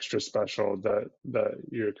extra special that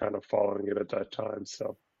you're kind of following it at that time.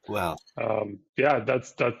 So Well, yeah,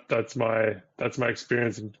 that's my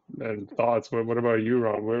experience and thoughts. What about you,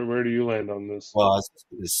 Ron? Where do you land on this? well, I was just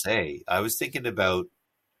going to say, I was thinking about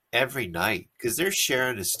every night because they're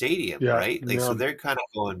sharing a stadium, Yeah, right? Like, so yeah. they're kind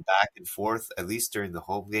of going back and forth, at least during the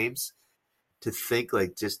home games. To think,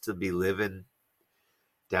 like, just to be living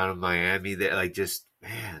down in Miami, that, like, just,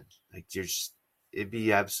 man, like, just, it'd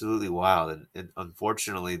be absolutely wild. And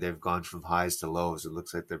unfortunately, they've gone from highs to lows. It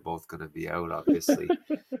looks like they're both going to be out, obviously.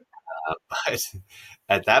 But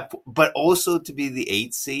at that point, but also to be the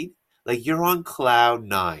 8th seed, like, you're on cloud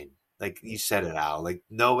 9. Like you said it, Al, like,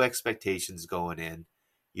 no expectations going in.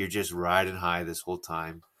 You're just riding high this whole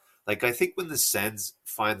time. Like, I think when the Sens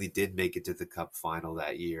finally did make it to the Cup final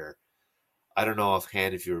that year, I don't know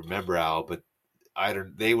offhand if you remember, Al, but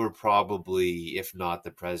they were probably, if not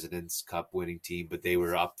the President's Cup winning team, but they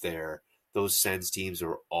were up there. Those Sens teams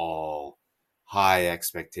were all high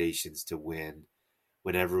expectations to win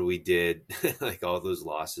whenever we did, like, all those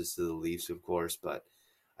losses to the Leafs, of course, but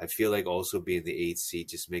I feel like also being the 8th seed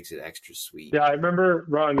just makes it extra sweet. Yeah, I remember,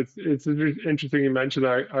 Ron. It's interesting you mentioned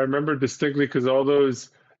that. I remember distinctly because all those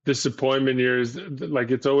disappointment years,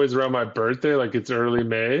 like it's always around my birthday, like it's early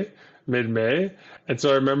May, mid-May, and so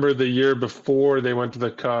I remember the year before they went to the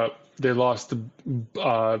Cup, they lost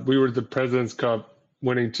to. We were the President's Cup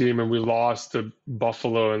winning team, and we lost to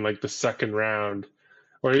Buffalo in like the second round,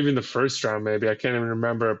 or even the first round, maybe. I can't even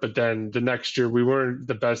remember. But then the next year, we weren't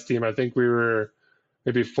the best team. I think we were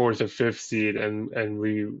maybe 4th or 5th seed, and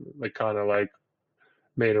we like kind of like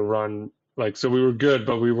made a run. Like, so we were good,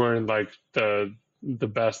 but we weren't like the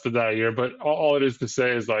best of that year. But all it is to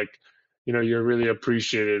say is, like, you're really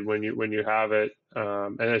appreciated when you have it,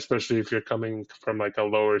 and especially if you're coming from like a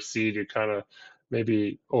lower seed, you're kind of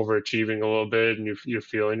maybe overachieving a little bit, and you're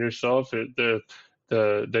feeling yourself. The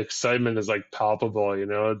excitement is like palpable.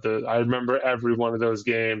 I remember every one of those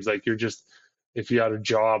games. Like, you're just, if you had a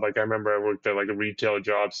job, like I remember I worked at like a retail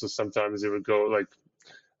job, so sometimes it would go like,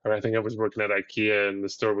 or I think I was working at IKEA and the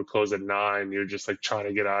store would close at 9. You're just like trying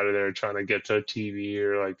to get out of there, trying to get to a TV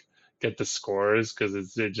or like get the scores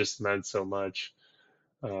because it just meant so much.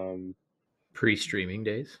 Pre-streaming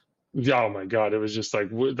days. Yeah, oh my God, it was just like,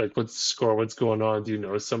 like, what's the score? What's going on? Do you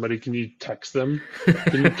know somebody? Can you text them?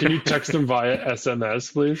 Can you text them via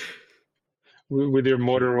SMS, please, with your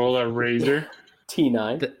Motorola Razr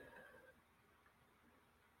T9.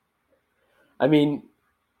 I mean,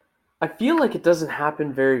 I feel like it doesn't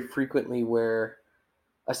happen very frequently where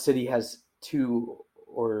a city has two,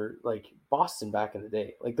 or like Boston back in the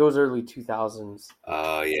day, like those early 2000s.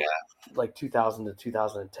 Oh, yeah. Like 2000 to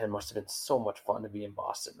 2010 must have been so much fun to be in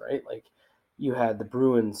Boston, right? Like, you had the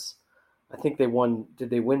Bruins. I think did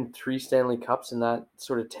they win 3 Stanley Cups in that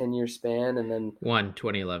sort of 10-year span? And then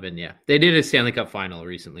 2011, yeah. They did a Stanley Cup final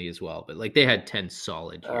recently as well, but like they had 10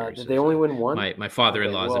 solid years. Did they only win one? My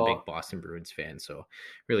father-in-law is a big Boston Bruins fan, so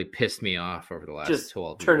really pissed me off over the last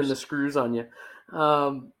 12 years. Turning the screws on you.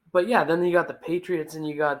 But yeah, then you got the Patriots and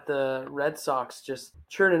you got the Red Sox just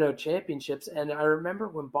churning out championships. And I remember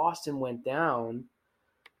when Boston went down,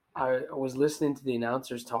 I was listening to the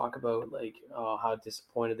announcers talk about like how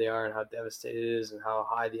disappointed they are and how devastated it is and how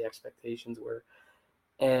high the expectations were.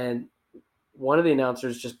 And one of the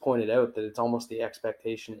announcers just pointed out that it's almost the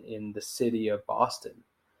expectation in the city of Boston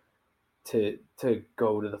to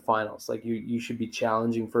go to the finals. Like, you should be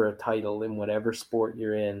challenging for a title in whatever sport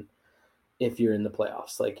you're in. If you're in the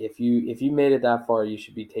playoffs, like if you made it that far, you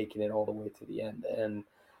should be taking it all the way to the end. And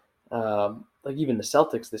like even the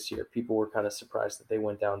Celtics this year, people were kind of surprised that they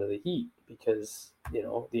went down to the Heat because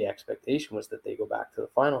the expectation was that they go back to the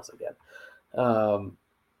finals again.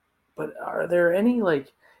 But are there any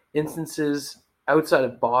like instances outside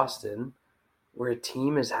of Boston where a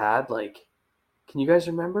team has had like? Can you guys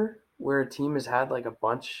remember where a team has had like a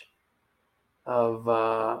bunch of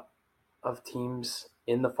teams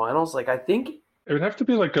in the finals? Like, I think it would have to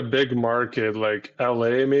be like a big market, like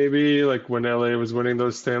LA, maybe, like when LA was winning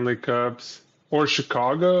those Stanley Cups, or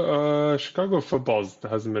Chicago. Chicago football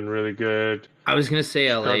hasn't been really good. I was gonna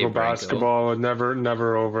say LA. Chicago basketball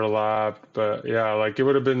never overlapped, but yeah, like it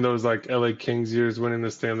would have been those like LA Kings years winning the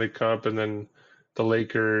Stanley Cup, and then the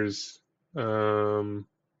Lakers.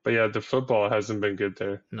 But yeah, the football hasn't been good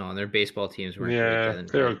there. No, and their baseball teams weren't great Yeah, then.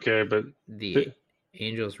 they're okay, but The they,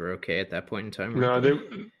 Angels were okay at that point in time, weren't no,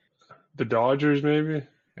 they? the Dodgers maybe.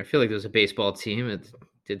 I feel like there was a baseball team that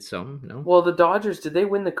did some. No. Well, the Dodgers, did they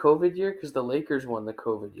win the COVID year? Because the Lakers won the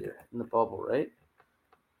COVID year in the bubble, right?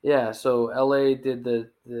 Yeah, so LA did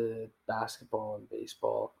the basketball and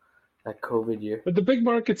baseball that COVID year. But the big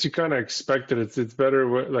markets, you kind of expect it. It's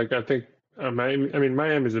better. Like I think, Miami, I mean,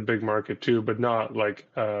 Miami is a big market too, but not like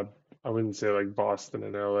I wouldn't say like Boston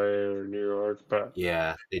and LA or New York, but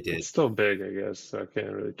Yeah, they did. it's still big, I guess. So I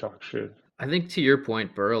can't really talk shit. I think to your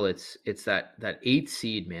point, Burl, it's that 8th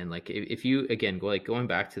seed, man. Like if you again going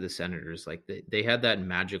back to the Senators, like they had that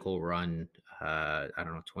magical run. I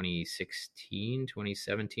don't know, 2016,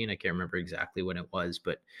 2017. I can't remember exactly when it was,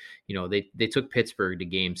 but they took Pittsburgh to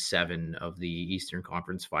Game 7 of the Eastern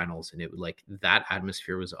Conference Finals, and it like that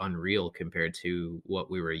atmosphere was unreal compared to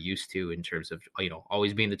what we were used to in terms of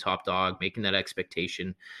always being the top dog, making that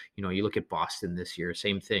expectation. You look at Boston this year,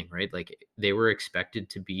 same thing, right? Like they were expected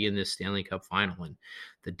to be in this Stanley Cup final, and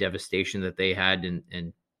the devastation that they had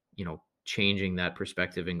and changing that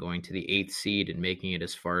perspective and going to the 8th seed and making it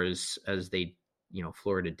as far as they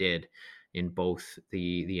Florida did in both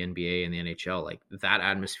the NBA and the NHL, like that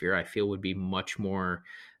atmosphere I feel would be much more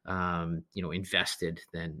invested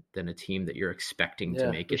than a team that you're expecting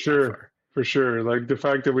to make it that far. For sure. Like the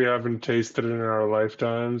fact that we haven't tasted it in our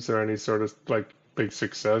lifetimes or any sort of like big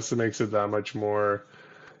success, it makes it that much more,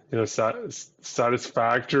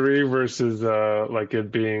 satisfactory versus like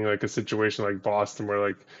it being like a situation like Boston where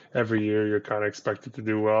like every year you're kind of expected to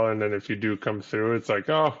do well, and then if you do come through, it's like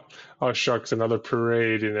oh shucks, another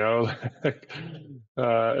parade, like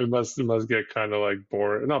it must get kind of like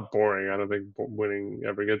boring. Not boring. I don't think winning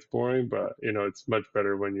ever gets boring, but it's much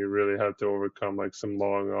better when you really have to overcome like some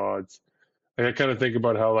long odds. Like I kind of think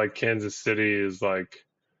about how like Kansas City is like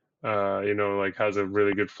like has a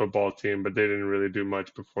really good football team, but they didn't really do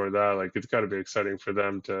much before that. Like it's got to be exciting for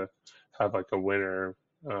them to have like a winner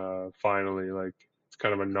finally. Like it's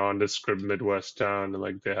kind of a nondescript Midwest town, and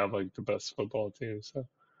like they have like the best football team, so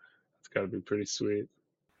it's got to be pretty sweet.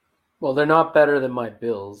 Well, they're not better than my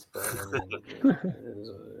Bills, but I mean,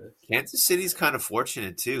 Kansas City's kind of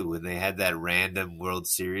fortunate too when they had that random World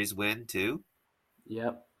Series win too.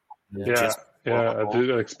 Yep. Yeah. At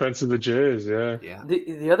the expense of the Jays, yeah.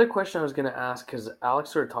 The other question I was going to ask, because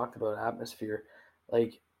Alex sort of talked about atmosphere,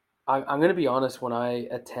 like I'm going to be honest, when I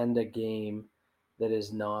attend a game that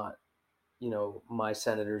is not, my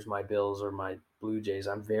Senators, my Bills, or my Blue Jays,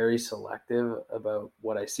 I'm very selective about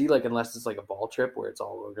what I see, like unless it's like a ball trip where it's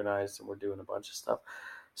all organized and we're doing a bunch of stuff.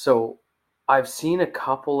 So I've seen a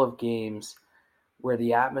couple of games where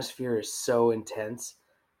the atmosphere is so intense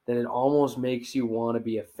that it almost makes you want to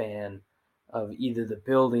be a fan of either the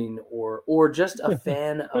building or just a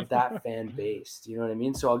fan of that fan base. Do you know what I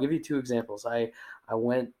mean? So I'll give you two examples. I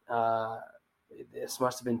went, this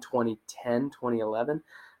must have been 2010, 2011.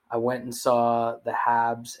 I went and saw the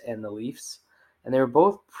Habs and the Leafs, and they were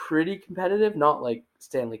both pretty competitive, not like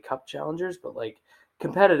Stanley Cup challengers, but like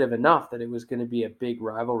competitive enough that it was going to be a big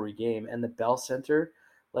rivalry game. And the Bell Center,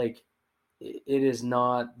 like, it is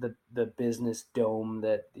not the business dome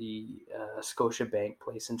that the Scotiabank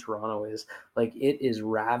place in Toronto is. Like it is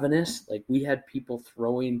ravenous. Like we had people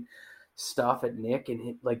throwing stuff at Nick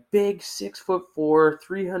and like big 6'4",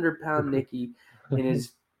 300-pound Nicky in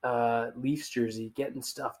his Leafs jersey, getting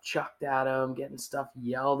stuff chucked at him, getting stuff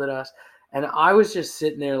yelled at us, and I was just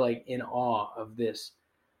sitting there like in awe of this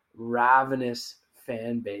ravenous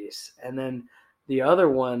fan base. And then the other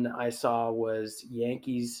one I saw was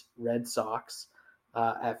Yankees Red Sox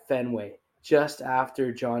at Fenway just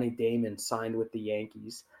after Johnny Damon signed with the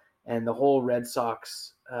Yankees, and the whole Red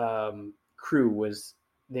Sox crew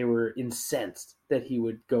they were incensed that he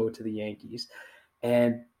would go to the Yankees.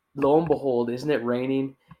 And lo and behold, isn't it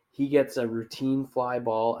raining? He gets a routine fly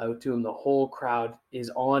ball out to him. The whole crowd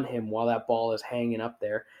is on him while that ball is hanging up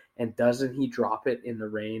there. And doesn't he drop it in the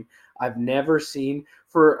rain? I've never seen,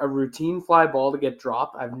 for a routine fly ball to get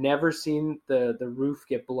dropped, I've never seen the roof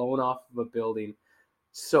get blown off of a building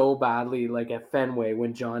so badly like at Fenway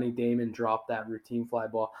when Johnny Damon dropped that routine fly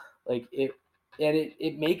ball. Like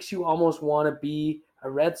it makes you almost want to be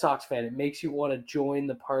a Red Sox fan. It makes you want to join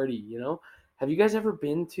the party, Have you guys ever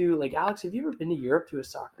been to, like, Alex, have you ever been to Europe to a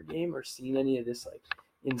soccer game or seen any of this, like,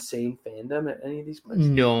 insane fandom at any of these places?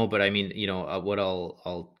 No, but I mean, what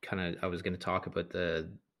I'll kind of, I was going to talk about the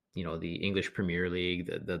English Premier League,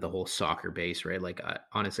 the whole soccer base, right? Like,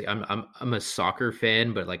 honestly, I'm a soccer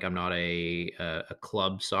fan, but like, I'm not a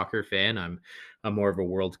club soccer fan. I'm more of a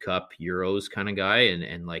World Cup Euros kind of guy.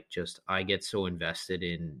 And like, just, I get so invested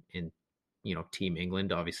in Team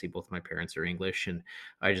England. Obviously, both my parents are English, and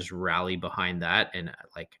I just rally behind that. And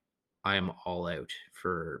like, I am all out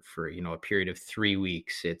for a period of 3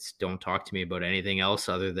 weeks. It's don't talk to me about anything else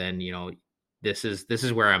other than this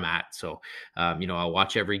is where I'm at. So I'll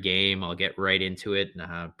watch every game. I'll get right into it,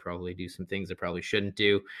 and probably do some things I probably shouldn't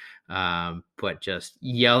do. But just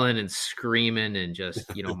yelling and screaming, and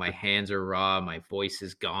just my hands are raw, my voice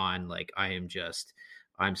is gone. Like I'm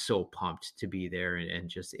so pumped to be there, and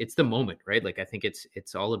just it's the moment, right? Like I think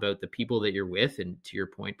it's all about the people that you're with, and to your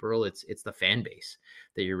point, Pearl, it's the fan base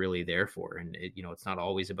that you're really there for, and it's not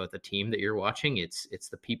always about the team that you're watching. It's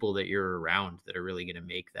the people that you're around that are really going to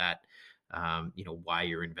make that why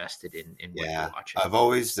you're invested in what you're watching.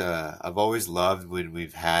 I've always loved when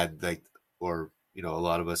we've had like, or a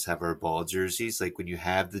lot of us have our ball jerseys, like when you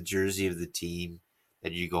have the jersey of the team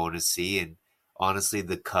that you're going to see. And honestly,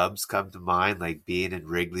 the Cubs come to mind, like being in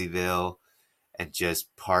Wrigleyville and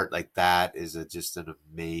just part like that is just an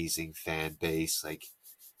amazing fan base. Like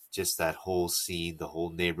just that whole scene, the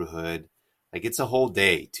whole neighborhood, like it's a whole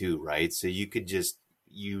day too, right? So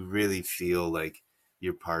you really feel like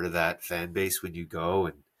you're part of that fan base when you go.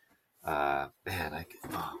 And man,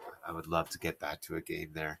 I would love to get back to a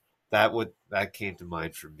game there. That came to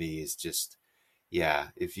mind for me is just,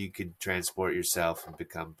 if you could transport yourself and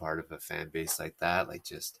become part of a fan base like that, like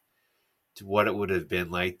just to what it would have been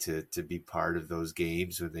like to be part of those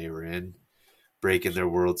games when they were in breaking their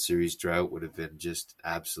World Series drought would have been just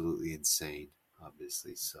absolutely insane,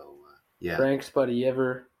 obviously. So, Franks, buddy,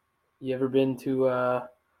 you ever been to a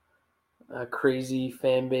crazy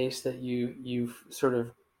fan base that you've sort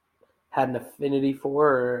of had an affinity for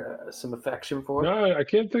or some affection for? No, I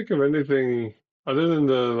can't think of anything other than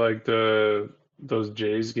those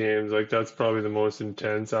Jays games. Like that's probably the most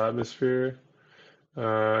intense atmosphere.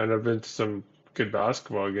 And I've been to some good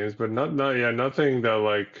basketball games, but nothing that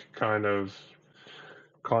like kind of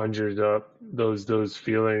conjures up those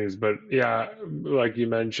feelings. But yeah, like you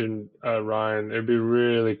mentioned, Ryan, it'd be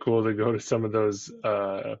really cool to go to some of those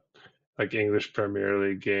like English Premier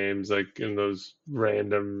League games, like in those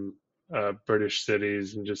random British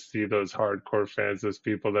cities, and just see those hardcore fans, those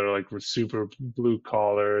people that are like super blue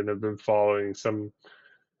collar and have been following some,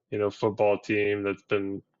 football team that's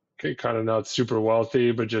been kind of not super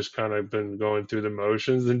wealthy, but just kind of been going through the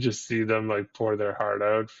motions, and just see them like pour their heart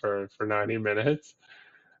out for 90 minutes.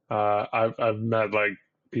 I've met like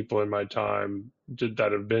people in my time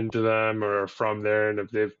that have been to them or are from there, and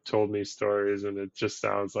if they've told me stories, and it just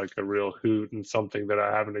sounds like a real hoot and something that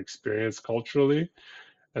I haven't experienced culturally,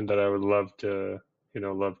 and that I would love to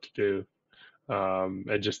do,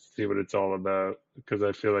 and just see what it's all about, because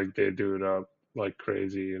I feel like they do it up like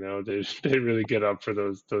crazy. They really get up for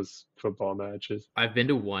those football matches. I've been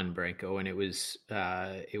to one, Branko, and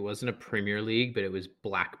it wasn't a Premier League, but it was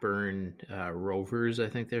Blackburn Rovers. I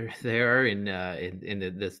think they are in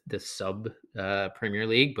the sub Premier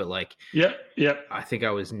League. But like, yeah, I think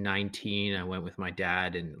I was 19. I went with my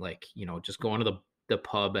dad, and like just going to the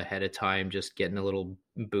pub ahead of time, just getting a little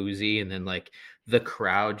boozy, and then like the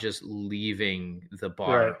crowd just leaving the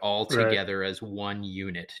bar all together as one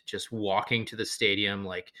unit, just walking to the stadium,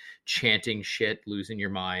 like chanting shit, losing your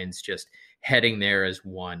minds, just heading there as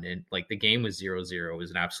one. And like the game was 0-0. It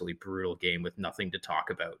was an absolutely brutal game with nothing to talk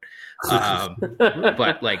about.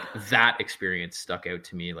 But like that experience stuck out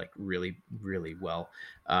to me like really, really well.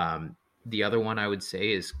 The other one I would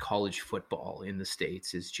say is college football in the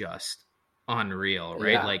States is just unreal,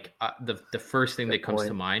 right? Yeah. Like the first thing that comes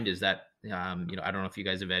to mind is that I don't know if you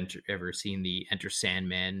guys have ever seen the Enter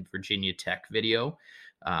Sandman Virginia Tech video,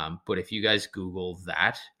 but if you guys Google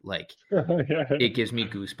that, like it gives me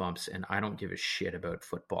goosebumps, and I don't give a shit about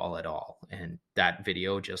football at all. And that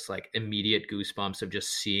video, just like immediate goosebumps of just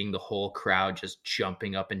seeing the whole crowd just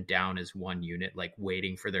jumping up and down as one unit, like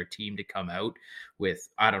waiting for their team to come out with,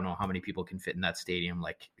 I don't know how many people can fit in that stadium,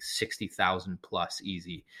 like 60,000 plus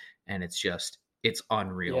easy. And it's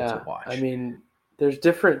unreal to watch. I mean, there's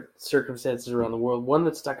different circumstances around the world. One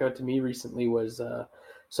that stuck out to me recently was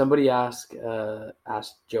somebody asked Jokic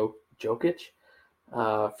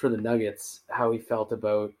for the Nuggets how he felt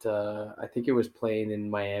about, I think it was playing in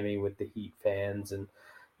Miami with the Heat fans, and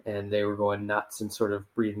they were going nuts and sort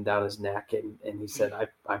of breathing down his neck. And he said,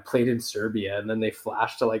 I played in Serbia. And then they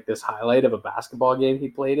flashed to like this highlight of a basketball game he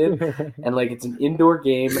played in. And like, it's an indoor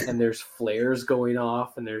game, and there's flares going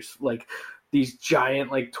off, and there's like these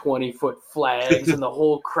giant, like 20-foot flags, and the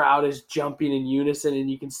whole crowd is jumping in unison,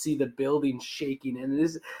 and you can see the building shaking. And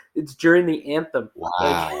it's during the anthem.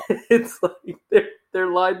 Wow. Like, it's like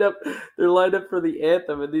they're lined up for the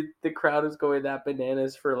anthem, and the crowd is going that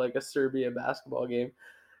bananas for like a Serbia basketball game.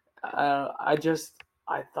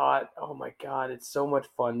 I thought, oh my God, it's so much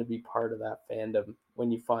fun to be part of that fandom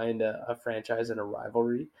when you find a franchise in a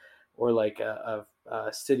rivalry, or like a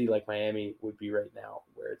city like Miami would be right now,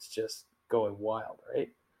 where it's just going wild, right?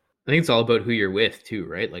 I think it's all about who you're with too,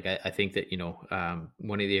 right? Like I think that,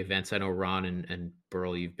 one of the events, I know Ron and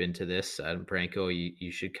Burl, you've been to this, Branko,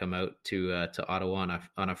 you should come out to Ottawa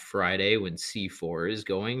on a Friday when C4 is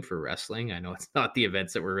going for wrestling. I know it's not the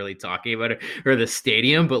events that we're really talking about or the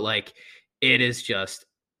stadium, but like it is just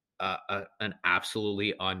an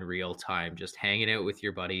absolutely unreal time, just hanging out with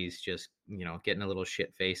your buddies, just, getting a little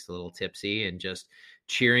shit faced, a little tipsy, and just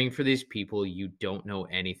cheering for these people you don't know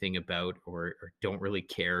anything about, or don't really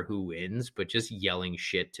care who wins, but just yelling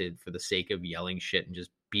shit for the sake of yelling shit, and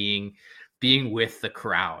just being with the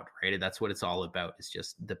crowd, right? And that's what it's all about. It's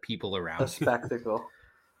just the people A around you. spectacle.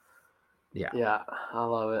 Yeah. Yeah, I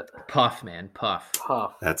love it. Puff, man, puff.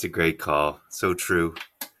 Puff. That's a great call. So true.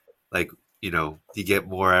 Like, you get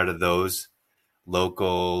more out of those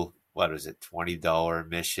local, what is it, $20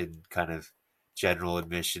 admission kind of general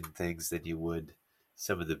admission things than you would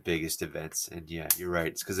some of the biggest events. And yeah, you're right.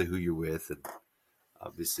 It's because of who you're with, and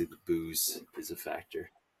obviously the booze is a factor.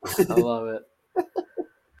 I love it.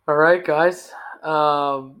 All right, guys.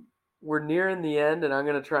 We're nearing the end, and I'm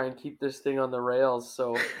going to try and keep this thing on the rails.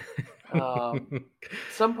 So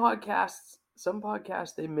some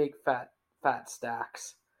podcasts, they make fat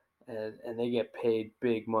stacks, and they get paid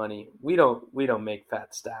big money. We don't make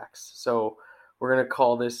fat stacks. So we're going to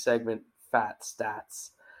call this segment Fat Stats.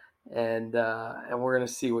 And we're going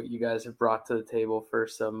to see what you guys have brought to the table for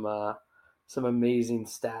some amazing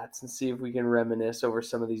stats, and see if we can reminisce over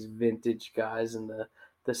some of these vintage guys and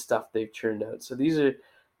the stuff they've churned out. So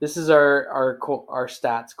this is our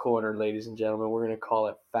stats corner, ladies and gentlemen. We're going to call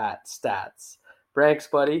it Fat Stats. Branks,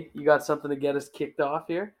 buddy, you got something to get us kicked off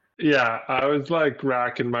here? Yeah, I was like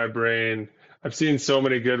racking my brain. I've seen so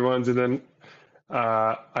many good ones, and then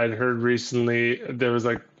I'd heard recently they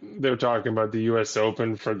were talking about the U.S.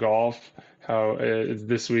 Open for golf. How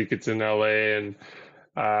this week it's in LA, and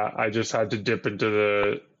I just had to dip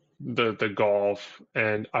into the golf,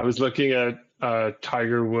 and I was looking at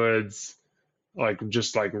Tiger Woods,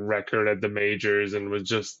 just record at the majors, and was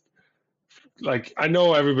just like, I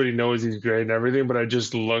know everybody knows he's great and everything, but I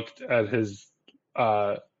just looked at his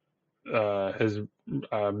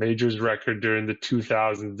majors record during the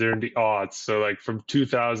 2000s, during the aughts. So like from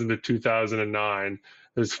 2000 to 2009,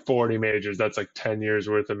 there's 40 majors. That's like 10 years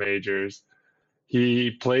worth of majors.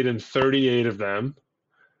 He played in 38 of them.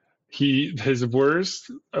 His worst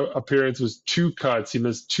appearance was 2 cuts. He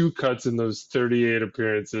missed 2 cuts in those 38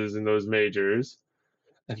 appearances in those majors.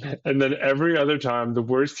 And then every other time, the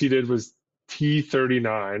worst he did was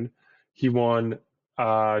T39. He won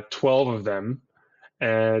 12 of them.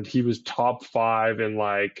 And he was top 5 in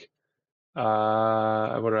what do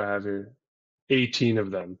I have here? 18 of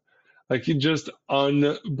them. Like, he just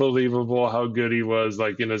unbelievable how good he was,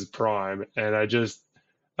 like, in his prime. And I just,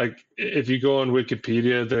 like, if you go on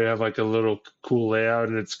Wikipedia, they have like a little cool layout,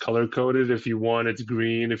 and it's color coded. If you won, it's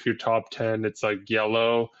green. If you're top 10, it's like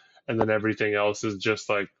yellow. And then everything else is just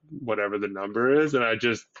like whatever the number is. And I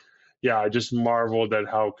just marveled at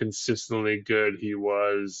how consistently good he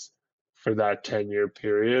was for that 10-year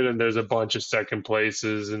period. And there's a bunch of second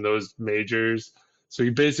places in those majors. So he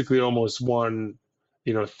basically almost won,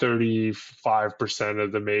 35%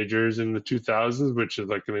 of the majors in the 2000s, which is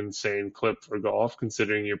like an insane clip for golf,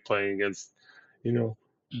 considering you're playing against,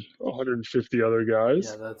 150 other guys.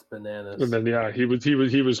 Yeah, that's bananas. And then, yeah, he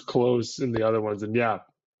was close in the other ones. And yeah,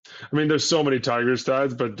 I mean, there's so many Tiger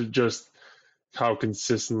stats, but just how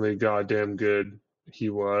consistently goddamn good he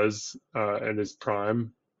was in his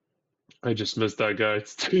prime. I just missed that guy.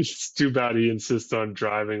 It's too bad he insists on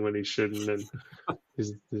driving when he shouldn't, and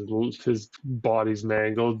his body's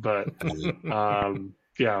mangled. But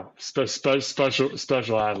yeah,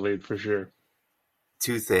 special athlete for sure.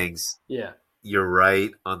 2 things. Yeah. You're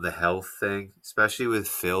right on the health thing, especially with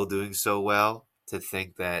Phil doing so well, to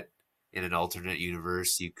think that in an alternate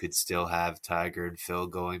universe you could still have Tiger and Phil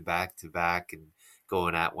going back to back and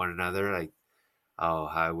going at one another. Like, oh,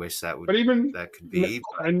 I wish that could be.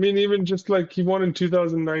 I mean, even just like he won in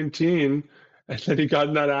 2019, and then he got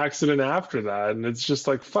in that accident after that, and it's just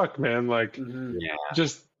like, fuck, man. Like,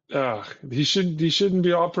 just he shouldn't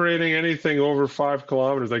be operating anything over 5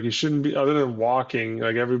 kilometers. Like, he shouldn't be, other than walking.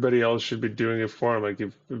 Like, everybody else should be doing it for him. Like,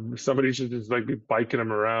 if somebody should just like be biking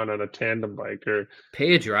him around on a tandem bike, or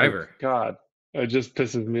pay a driver. Like, God. It just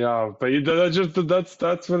pisses me off, but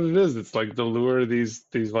that's what it is. It's like the lure of these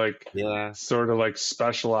like sort of like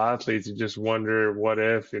special athletes. You just wonder what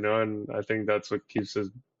if, and I think that's what keeps us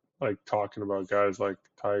like talking about guys like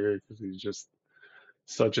Tiger, because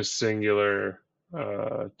such a singular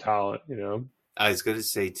talent, I was going to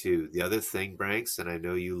say too, the other thing, Branks, and I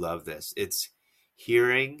know you love this, it's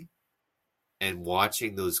hearing and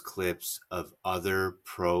watching those clips of other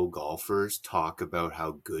pro golfers talk about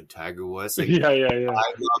how good Tiger was. Like, yeah. I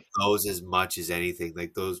love those as much as anything.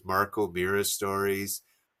 Like those Marco Mira stories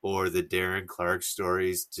or the Darren Clark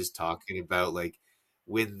stories, just talking about like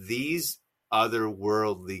when these other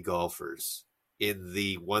worldly golfers in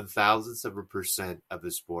the 1,000th of a % of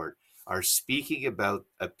the sport are speaking about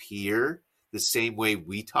a peer the same way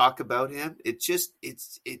we talk about him. It just it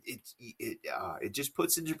just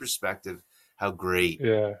puts into perspective how great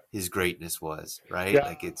Yeah. his greatness was, right? Yeah,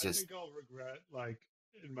 Like it's I just think I'll regret, like,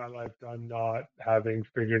 in my lifetime not having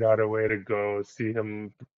figured out a way to go see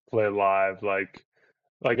him play live. Like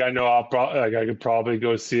I know I'll probably, like, I could probably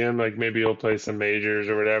go see him. Like maybe he'll play some majors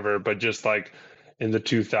or whatever. But just like in the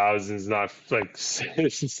 2000s, not like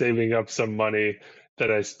saving up some money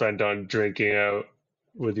that I spent on drinking out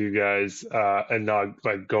with you guys, and not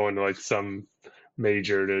like going to like some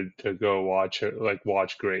major to go watch it, like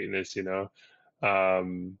watch greatness,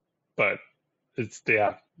 But it's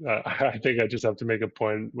yeah. I think I just have to make a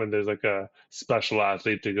point when there's like a special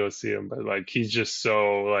athlete to go see him, but like he's just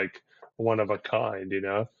so like one of a kind.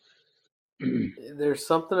 There's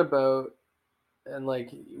something about, and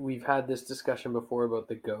like we've had this discussion before about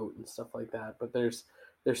the goat and stuff like that, but there's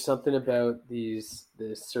something about this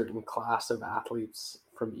certain class of athletes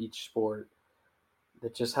from each sport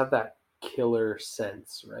that just have that killer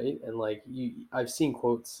sense, right? And like I've seen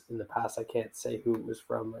quotes in the past. I can't say who it was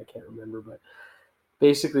from. I can't remember, but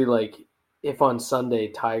basically, like, if on Sunday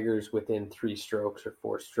Tiger's within 3 strokes or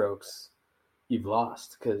 4 strokes, you've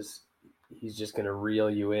lost because he's just gonna reel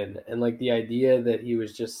you in. And like the idea that he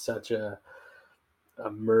was just such a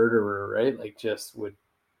murderer, right? Like just would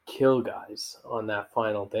kill guys on that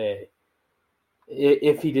final day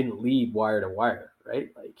if he didn't lead wire to wire, right?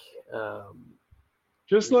 Like,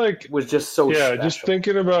 Just like was just so yeah, special. just think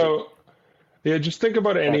about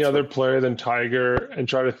any That's other what. player than Tiger and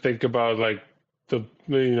try to think about like the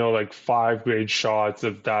like 5 great shots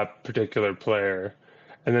of that particular player.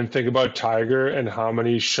 And then think about Tiger and how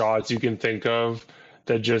many shots you can think of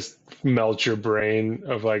that just melt your brain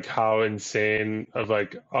of like how insane of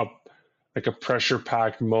like a pressure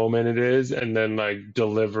packed moment it is, and then like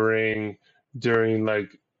delivering during like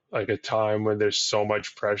a time when there's so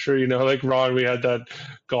much pressure. Like Ron, we had that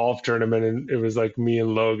golf tournament and it was like me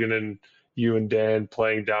and Logan and you and Dan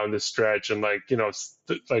playing down the stretch, and like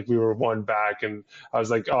like we were one back, and I was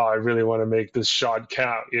like, oh, I really want to make this shot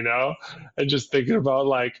count, and just thinking about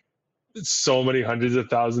like so many hundreds of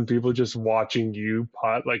thousand people just watching you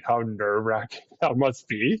putt, like how nerve wracking that must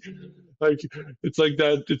be. Like it's like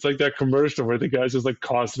that commercial where the guy's just like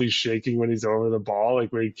constantly shaking when he's over the ball,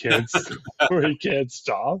 like where he can't where he can't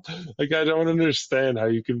stop. Like I don't understand how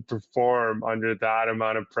you can perform under that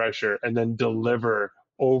amount of pressure and then deliver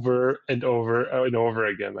over and over and over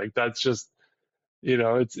again. Like that's just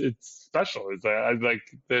it's special. It's like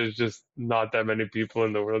there's just not that many people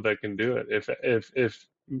in the world that can do it. If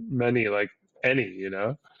many, like any.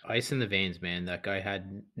 Ice in the veins, man. That guy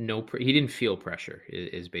had he didn't feel pressure.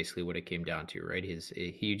 Is basically what it came down to, right?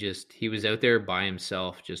 He was out there by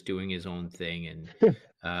himself, just doing his own thing, and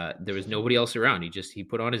there was nobody else around. He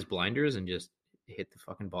put on his blinders and just hit the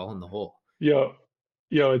fucking ball in the hole. Yo,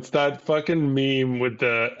 it's that fucking meme with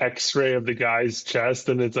the X-ray of the guy's chest,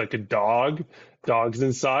 and it's like a dog. Dog's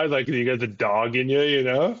inside, like you got the dog in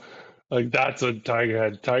you. Like that's what Tiger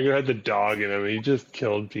had. Tiger had the dog in him. He just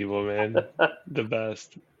killed people, man. The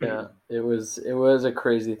best. Yeah, it was a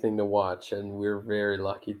crazy thing to watch, and we're very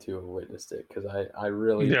lucky to have witnessed it because I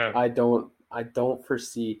really Yeah. I don't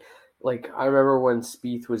foresee, like I remember when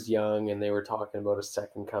Spieth was young and they were talking about a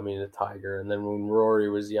second coming to Tiger, and then when Rory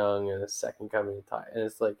was young and a second coming to Tiger, and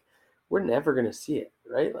it's like we're never gonna see it,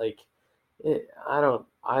 right? Like I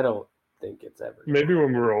don't think it's ever gonna Maybe when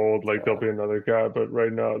happen. we're old, like there'll Uh, be another guy, but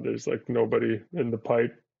right now there's like nobody in the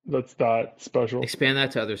pipe that's that special. Expand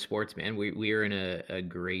that to other sports, man. We are in a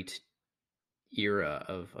great era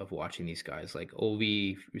of watching these guys. Like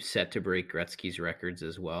Ovi set to break Gretzky's records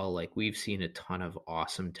as well. Like we've seen a ton of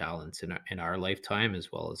awesome talents in our lifetime,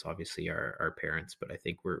 as well as obviously our parents. But I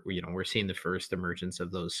think we're seeing the first emergence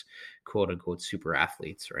of those quote unquote super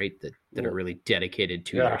athletes, right? That are yeah, really dedicated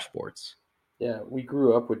to their Yeah. sports. yeah, we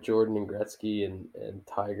grew up with Jordan and Gretzky and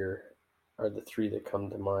Tiger are the three that come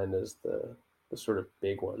to mind as the sort of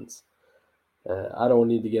big ones. I don't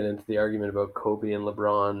need to get into the argument about Kobe and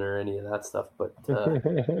LeBron or any of that stuff, but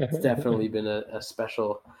it's definitely been a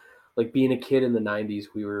special. Like being a kid in the '90s,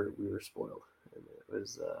 we were spoiled, and it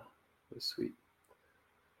was sweet.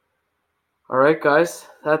 All right, guys,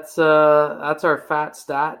 that's our fat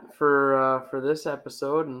stat for this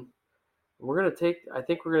episode, and I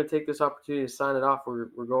think we're gonna take this opportunity to sign it off.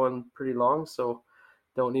 We're going pretty long, so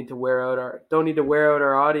don't need to wear out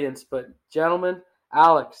our audience. But gentlemen,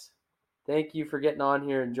 Alex, thank you for getting on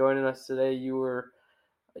here and joining us today. You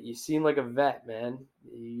seem like a vet, man.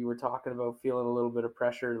 You were talking about feeling a little bit of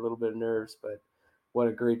pressure, a little bit of nerves, but what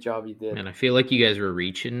a great job you did. And I feel like you guys were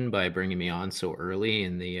reaching by bringing me on so early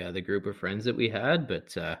in the group of friends that we had,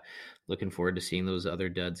 but looking forward to seeing those other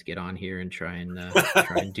duds get on here and try and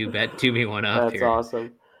do me one up. That's here.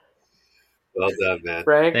 Awesome. Well done, man.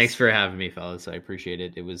 Frank, Thanks for having me, fellas. I appreciate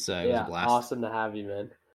it. It was a blast. Awesome to have you,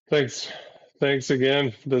 man. Thanks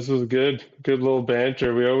again. This was good little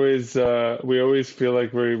banter. We always feel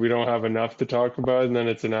like we don't have enough to talk about, and then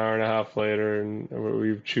it's an hour and a half later, and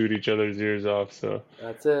we've chewed each other's ears off. So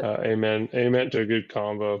that's it. Amen to a good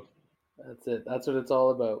combo. That's it. That's what it's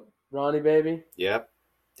all about. Ronnie, baby. Yep.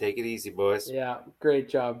 Take it easy, boys. Yeah, great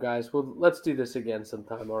job, guys. Well, let's do this again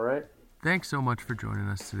sometime. All right. Thanks so much for joining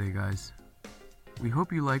us today, guys. We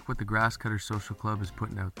hope you like what the Grasscutter Social Club is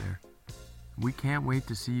putting out there. We can't wait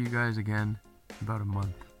to see you guys again in about a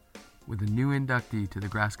month with a new inductee to the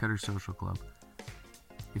Grasscutter Social Club.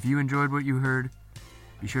 If you enjoyed what you heard,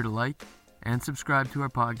 be sure to like and subscribe to our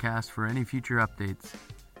podcast for any future updates,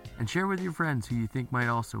 and share with your friends who you think might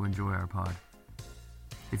also enjoy our pod.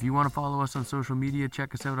 If you want to follow us on social media,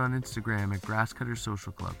 check us out on Instagram at Grasscutter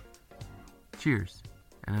Social Club. Cheers,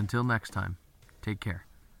 and until next time, take care.